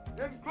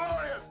 In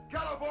glorious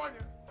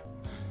California!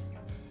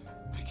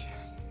 I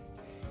can't.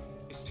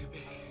 It's too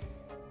big.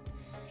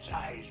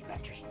 Size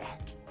matters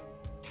not.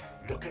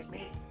 Look at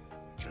me.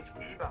 Judge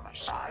me by my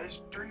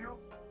size, do you?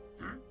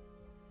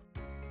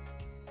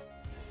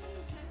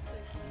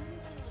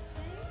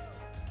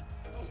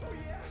 Oh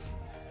yeah.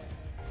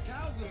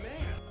 Kyle's the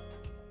man.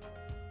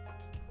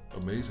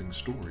 Amazing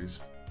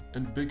stories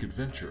and big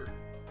adventure.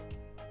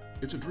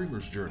 It's a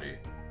dreamer's journey.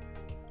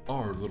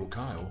 Our little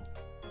Kyle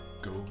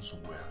goes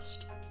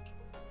west.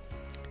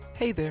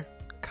 Hey there,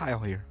 Kyle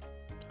here.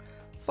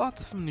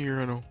 Thoughts from the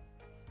urinal.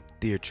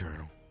 Dear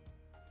Journal.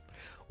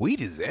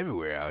 Weed is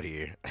everywhere out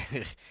here.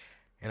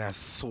 And I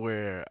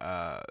swear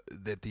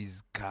that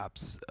these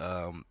cops,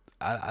 I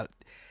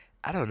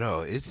don't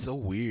know, it's so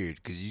weird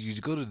because you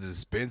go to the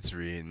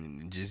dispensary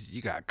and just,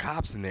 you got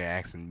cops in there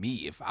asking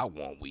me if I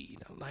want weed.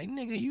 I'm like,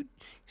 nigga, you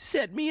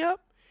set me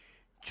up?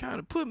 Trying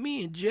to put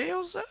me in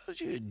jail, so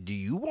do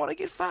you want to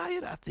get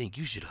fired? I think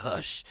you should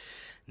hush.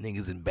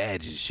 Niggas in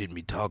badges shouldn't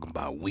be talking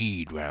about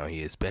weed around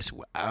here, especially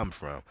where I'm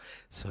from.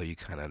 So you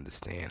kind of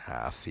understand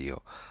how I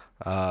feel.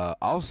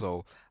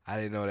 Also, I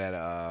didn't know that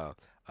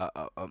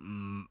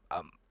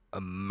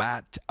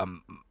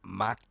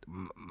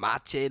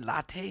matcha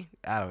latte.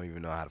 I don't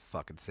even know how to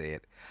fucking say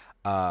it.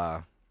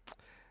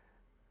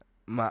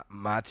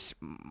 Matcha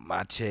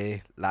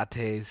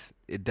lattes.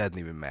 It doesn't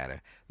even matter.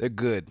 They're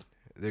good.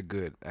 They're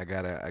good. I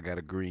got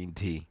a green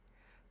tea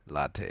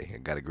latte. I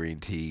got a green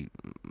tea.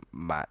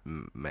 I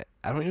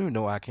don't even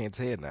know why I can't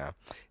say it now.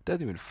 It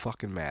doesn't even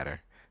fucking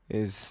matter.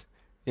 It's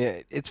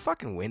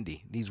fucking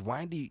windy. There's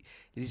windy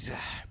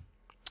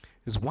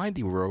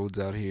roads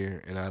out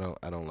here, and I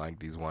don't like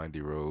these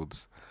windy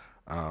roads.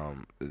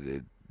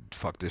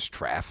 Fuck this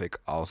traffic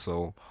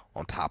also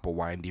on top of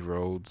windy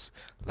roads.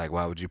 Like,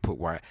 why would you put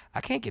I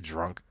can't get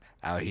drunk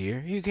out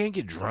here. You can't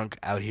get drunk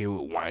out here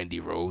with windy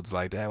roads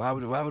like that. Why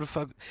would the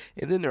fuck?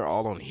 And then they're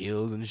all on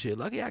hills and shit.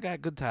 Lucky I got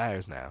good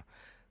tires now.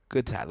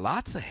 Good tire.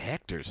 Lots of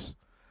hectares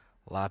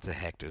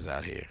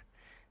out here.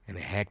 And a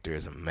hectare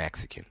is a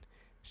Mexican.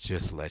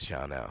 Just to let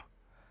y'all know.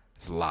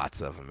 There's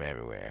lots of them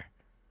everywhere.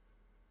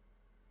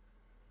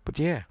 But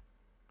yeah.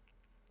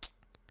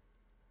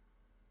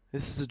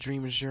 This is the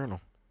Dreamer's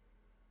Journal.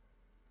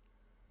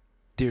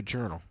 Dear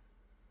Journal.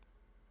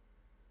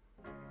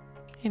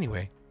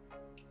 Anyway.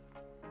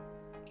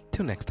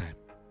 Till next time.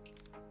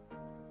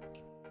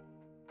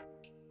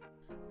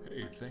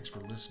 Hey, thanks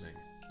for listening,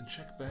 and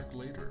check back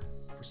later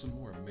for some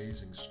more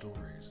amazing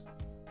stories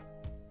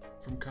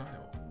from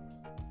Kyle.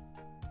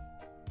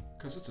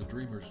 Because it's a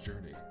dreamer's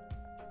journey,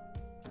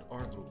 and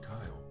our little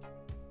Kyle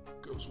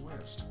goes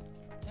west.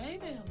 Hey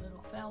there,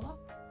 little fella.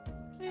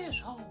 This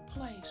whole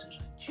place is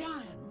a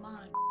giant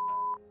mind.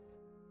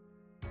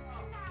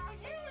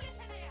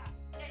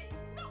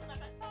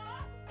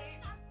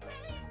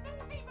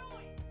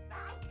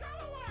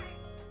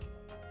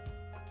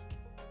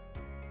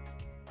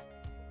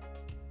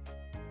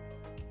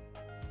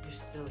 You're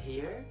still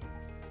here?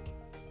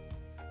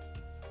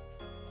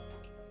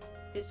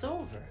 It's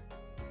over.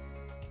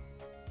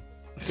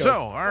 So,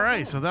 all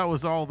right. So that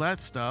was all that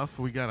stuff.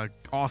 We got an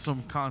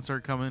awesome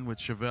concert coming with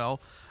Chevelle.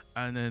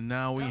 And then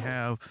now we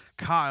have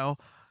Kyle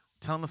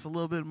telling us a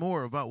little bit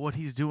more about what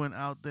he's doing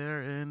out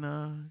there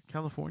in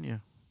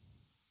California.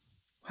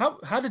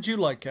 How did you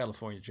like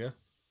California, Jeff?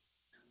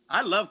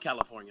 I love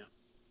California.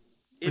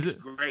 It's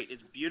great.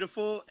 It's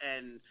beautiful,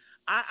 and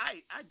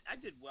I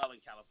did well in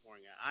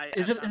California.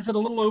 Is it a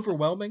little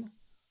overwhelming?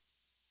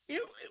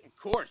 Of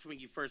course, when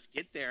you first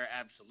get there,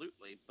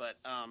 absolutely. But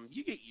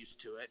you get used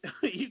to it.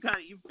 you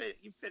fit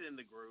in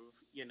the groove,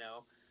 you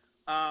know.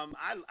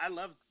 I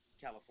love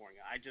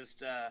California. I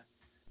just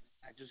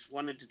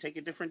wanted to take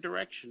a different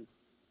direction.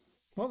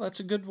 Well, that's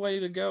a good way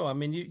to go. I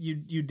mean,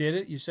 you did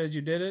it. You said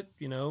you did it.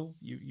 You know,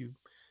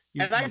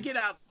 and I get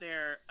out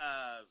there,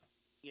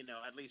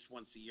 at least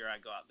once a year. I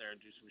go out there and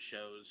do some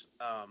shows.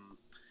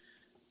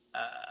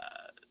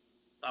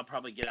 I'll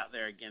probably get out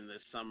there again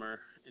this summer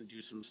and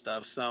do some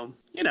stuff. So,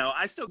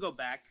 I still go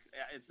back.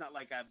 It's not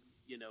like I've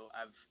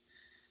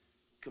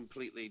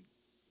completely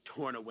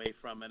torn away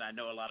from it. I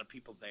know a lot of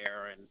people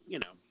there, and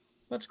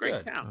that's great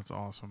good. town. That's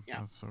awesome. Yeah.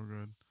 That's so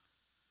good.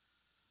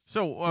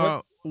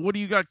 So, what do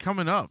you got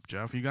coming up,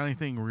 Jeff? You got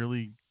anything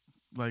really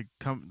like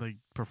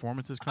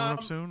performances coming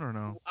up soon or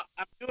no?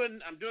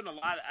 I'm doing a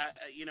lot.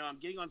 I'm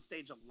getting on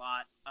stage a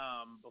lot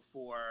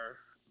before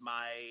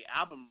my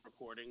album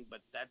recording,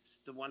 but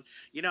that's the one.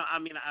 I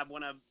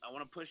want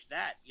to push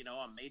that.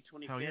 On May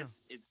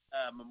 25th, it's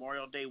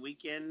Memorial Day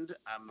weekend.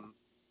 I'm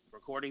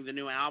recording the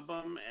new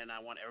album, and I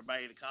want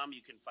everybody to come.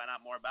 You can find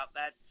out more about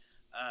that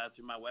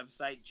through my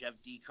website,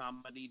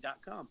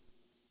 jeffdcomedy.com.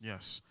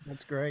 Yes,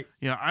 that's great.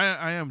 Yeah,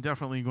 I am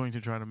definitely going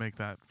to try to make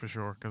that for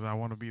sure because I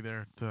want to be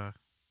there to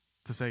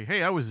say,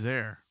 hey, I was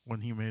there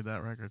when he made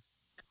that record.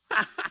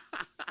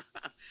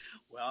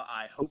 Well,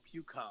 I hope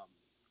you come.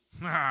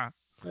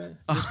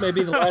 This may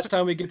be the last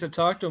time we get to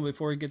talk to him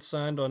before he gets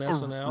signed on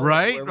SNL.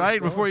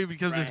 Right, before he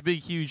becomes this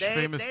big, huge,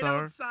 famous star. They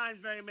don't sign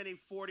very many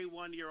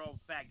 41-year-old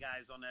fat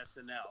guys on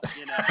SNL.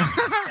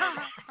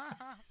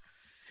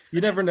 You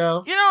never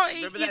know.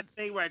 Remember that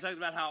thing where I talked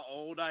about how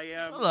old I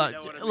am?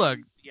 Look,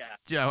 yeah,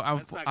 Joe,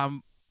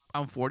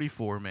 I'm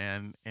 44,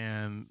 man,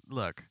 and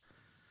look,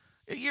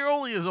 you're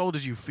only as old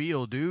as you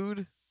feel,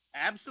 dude.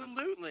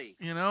 Absolutely.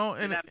 And I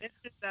mentioned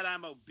that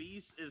I'm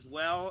obese as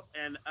well,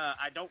 and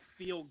I don't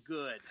feel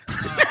good.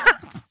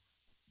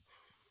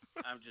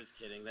 I'm just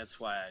kidding. That's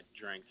why I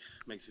drink.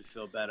 Makes me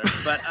feel better.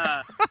 But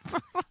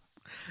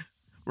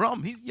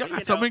Rum, you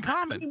got something in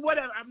common. I mean,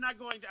 whatever. I'm not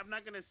going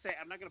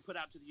to put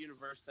out to the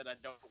universe that I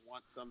don't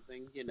want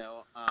something.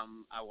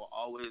 I will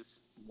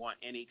always want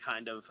any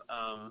kind of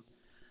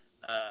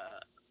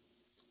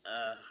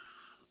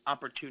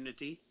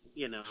opportunity.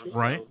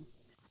 Right. So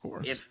of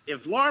course.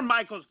 If Lorne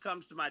Michaels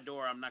comes to my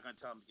door, I'm not going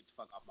to tell him to get the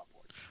fuck off my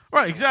porch.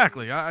 Right.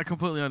 Exactly. I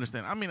completely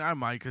understand. I mean, I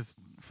might because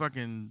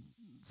fucking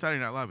Saturday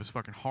Night Live is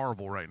fucking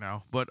horrible right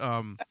now. But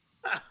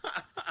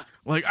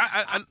like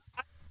I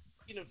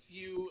in a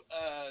few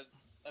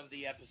of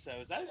the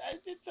episodes.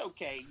 It's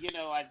okay.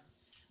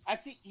 I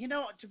think,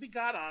 to be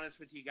God honest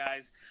with you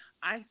guys,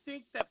 I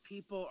think that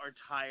people are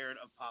tired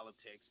of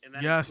politics, and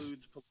that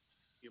includes political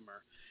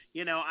humor.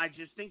 I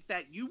just think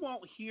that you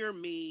won't hear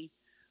me.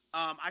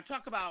 I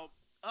talk about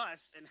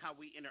us and how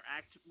we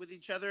interact with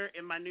each other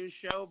in my new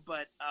show,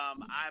 but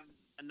I'm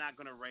not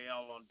going to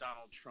rail on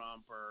Donald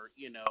Trump or,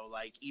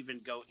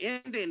 even go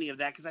into any of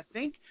that because I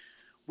think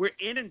we're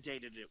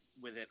inundated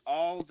with it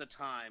all the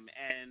time,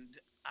 and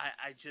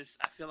I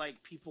feel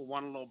like people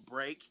want a little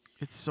break.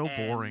 It's so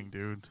boring,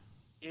 dude.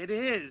 It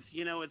is.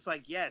 It's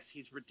like, yes,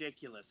 he's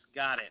ridiculous.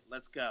 Got it.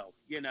 Let's go.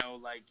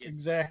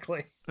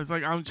 Exactly. It's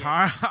like I'm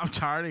tired. I'm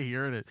tired of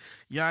hearing it.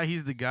 Yeah,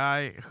 he's the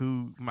guy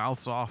who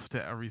mouths off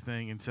to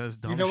everything and says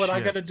dumb shit. You know what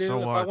I got to do?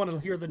 So if I want to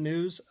hear the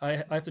news,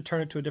 I have to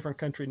turn it to a different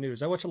country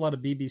news. I watch a lot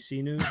of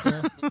BBC news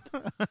now.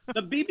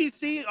 The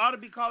BBC ought to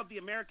be called the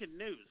American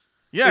News.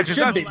 Yeah, because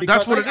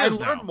that's what it is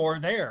now. I learn more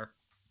there.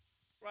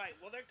 Right.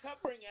 Well, they're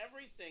covering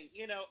everything,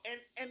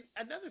 and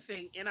another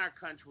thing in our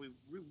country,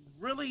 we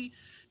really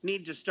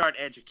need to start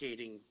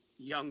educating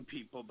young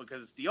people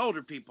because the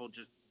older people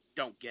just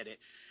don't get it,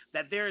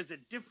 that there is a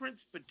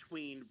difference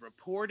between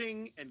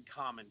reporting and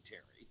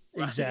commentary.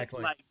 Right?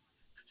 Exactly.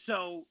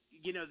 So,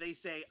 they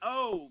say,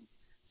 oh,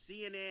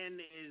 CNN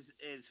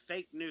is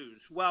fake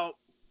news. Well,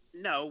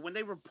 no, when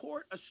they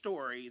report a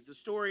story, the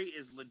story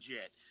is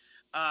legit.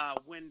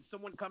 When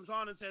someone comes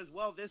on and says,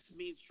 well, this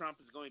means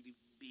Trump is going to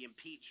be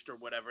impeached or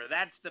whatever,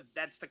 that's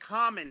the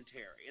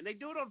commentary. And they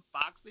do it on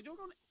Fox. They do it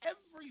on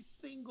every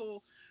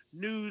single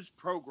news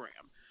program,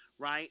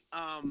 right?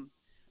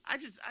 I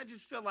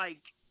just feel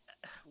like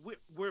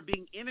we're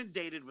being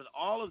inundated with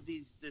all of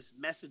this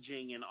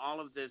messaging and all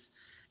of this.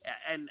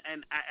 And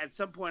at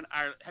some point,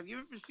 have you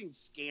ever seen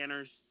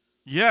Scanners?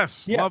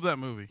 Yes. Love that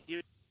movie.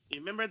 You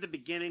remember at the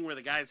beginning where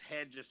the guy's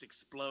head just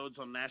explodes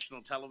on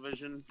national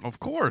television? Of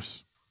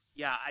course.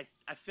 Yeah,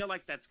 I feel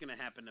like that's going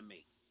to happen to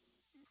me.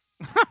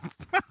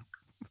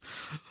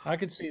 I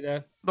can see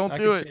that. Don't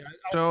do it.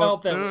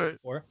 Don't do it.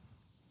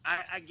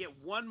 I get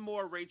one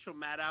more Rachel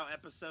Maddow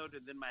episode,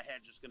 and then my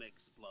head just going to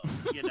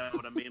explode. You know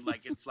what I mean?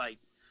 It's like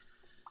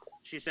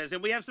she says,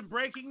 and we have some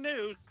breaking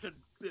news.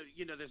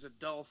 There's a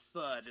dull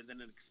thud and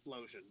then an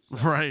explosion. So.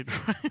 Right.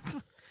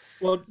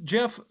 Well,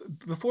 Jeff,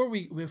 before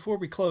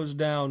we close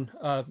down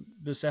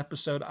this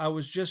episode, I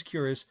was just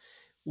curious.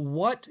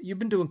 You've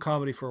been doing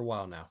comedy for a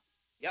while now.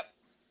 Yep.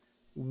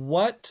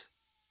 What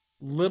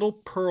little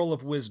pearl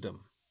of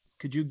wisdom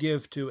could you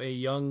give to a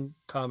young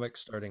comic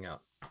starting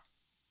out?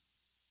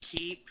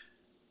 Keep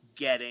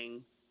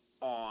getting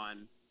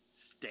on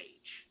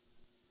stage.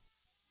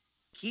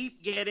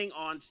 Keep getting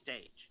on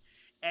stage.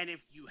 And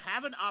if you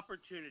have an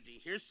opportunity,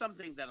 here's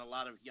something that a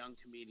lot of young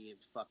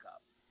comedians fuck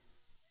up.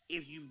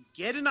 If you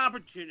get an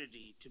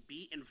opportunity to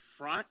be in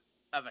front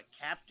of a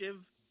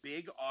captive,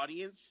 big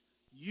audience,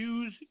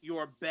 use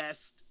your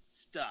best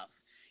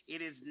stuff.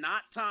 It is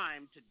not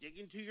time to dig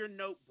into your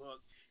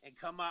notebook and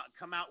come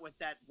out with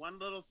that one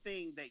little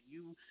thing that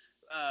you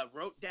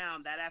wrote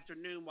down that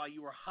afternoon while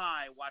you were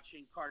high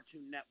watching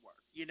Cartoon Network.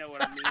 You know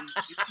what I mean?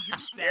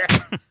 Use that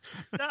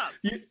stuff.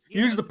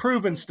 Use the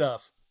proven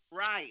stuff.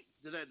 Right.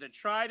 The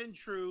tried and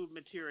true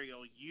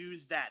material.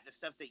 Use that. The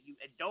stuff that you...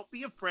 And don't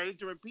be afraid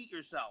to repeat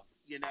yourself,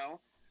 you know?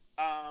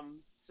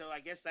 So I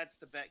guess that's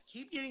the bet.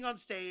 Keep getting on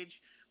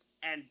stage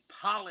and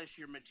polish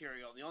your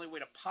material. The only way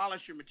to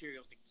polish your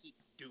material is to keep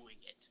doing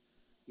it,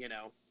 you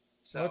know?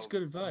 So that's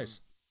good advice.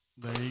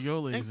 There you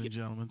go, ladies and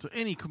gentlemen. So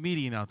any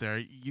comedian out there,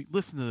 you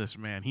listen to this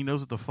man. He knows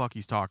what the fuck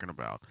he's talking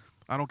about.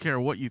 I don't care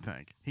what you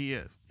think. He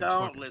is.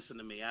 Don't listen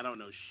to me. I don't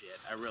know shit.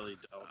 I really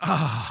don't.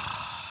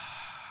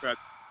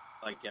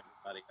 Like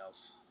everybody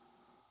else.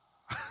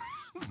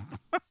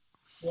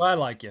 Well, I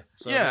like you.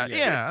 So yeah,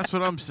 that's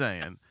what I'm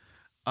saying.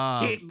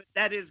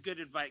 That is good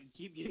advice.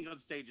 Keep getting on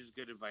stage is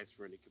good advice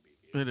for any comedian.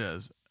 It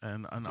is,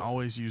 and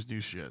always use new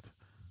shit.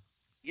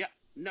 Yeah,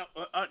 no.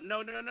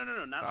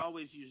 Not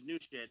always use new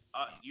shit.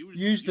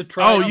 Use the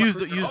try. Use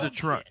the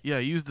try. Yeah,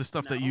 use the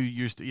stuff that you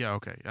used to. Yeah,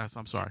 okay. Yes,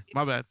 I'm sorry.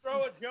 My bad. If you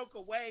throw a joke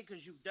away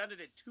because you've done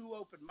it at 2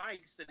 open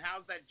mics, then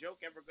how's that joke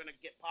ever going to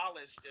get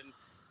polished? And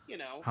you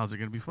know, how's it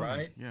going to be funny?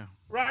 Right? Yeah.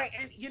 Right,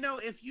 and you know,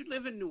 if you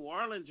live in New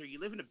Orleans or you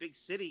live in a big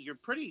city, you're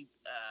pretty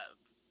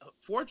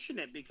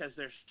fortunate because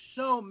there's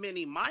so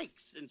many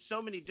mics and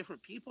so many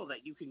different people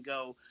that you can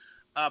go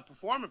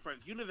perform in front.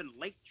 If you live in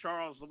Lake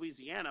Charles,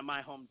 Louisiana,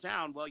 my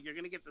hometown, well, you're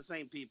going to get the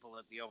same people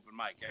at the open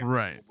mic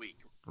every single week.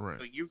 Right.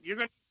 So you're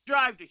going to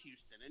drive to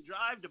Houston and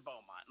drive to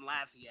Beaumont and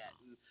Lafayette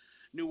and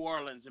New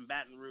Orleans and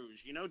Baton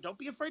Rouge. You know, don't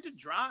be afraid to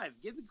drive.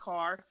 Get in the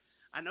car.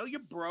 I know you're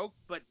broke,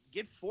 but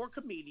get 4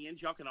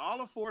 comedians. Y'all can all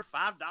afford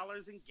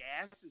 $5 in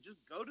gas and just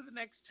go to the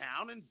next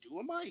town and do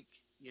a mic,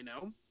 you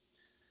know?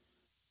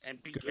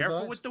 And be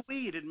careful with the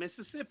weed in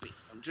Mississippi.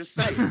 I'm just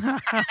saying.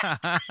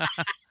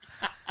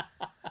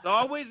 It's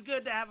always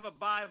good to have a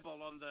Bible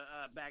on the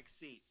back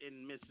seat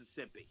in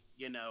Mississippi,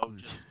 you know?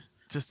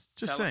 Just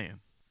saying.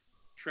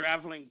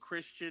 Traveling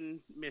Christian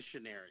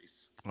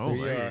missionaries. Oh,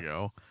 there you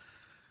go.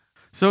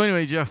 So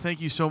anyway, Jeff, thank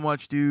you so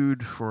much,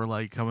 dude, for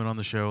coming on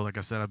the show. Like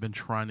I said, I've been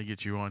trying to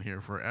get you on here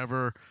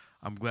forever.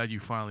 I'm glad you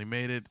finally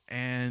made it,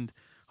 and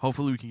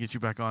hopefully we can get you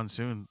back on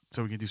soon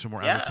so we can do some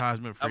more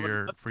advertisement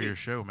for your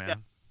show, man. Yeah.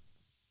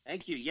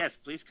 Thank you. Yes,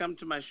 please come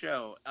to my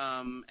show.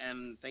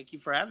 And thank you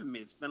for having me.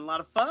 It's been a lot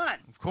of fun.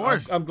 Of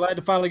course. I'm glad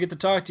to finally get to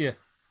talk to you.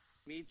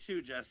 Me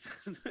too,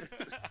 Justin.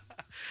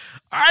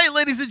 All right,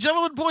 ladies and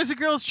gentlemen, boys and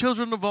girls,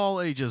 children of all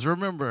ages,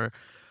 remember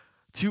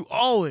to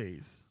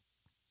always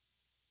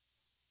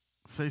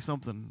say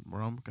something,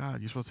 Rum.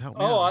 God, you're supposed to help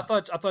me. I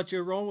thought you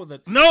were wrong with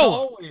it. No,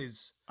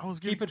 always.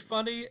 Keep it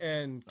funny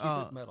and keep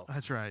it metal.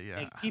 That's right.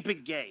 Yeah. And keep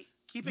it gay.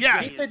 Keep it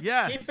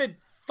gay. Keep it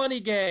funny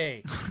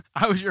gay.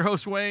 I was your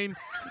host, Wayne.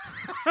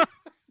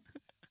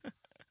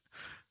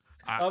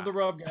 I'm the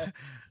Rob guy.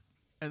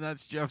 And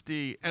that's Jeff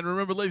D. And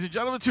remember, ladies and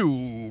gentlemen,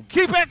 to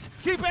keep it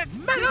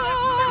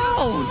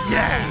metal.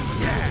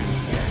 Yeah.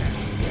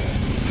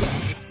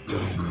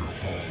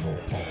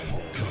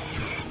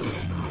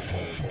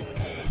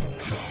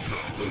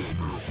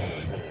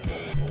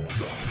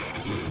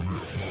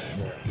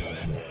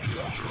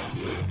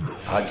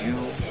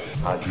 Adieu,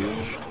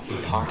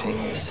 parting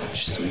is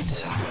such sweet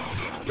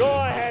sorrow. Go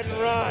ahead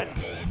and run.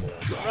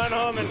 Run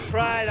home and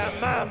cry to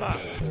mama.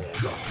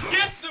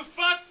 Get the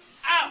fuck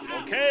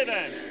out! Okay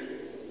then.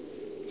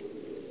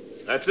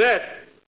 That's it.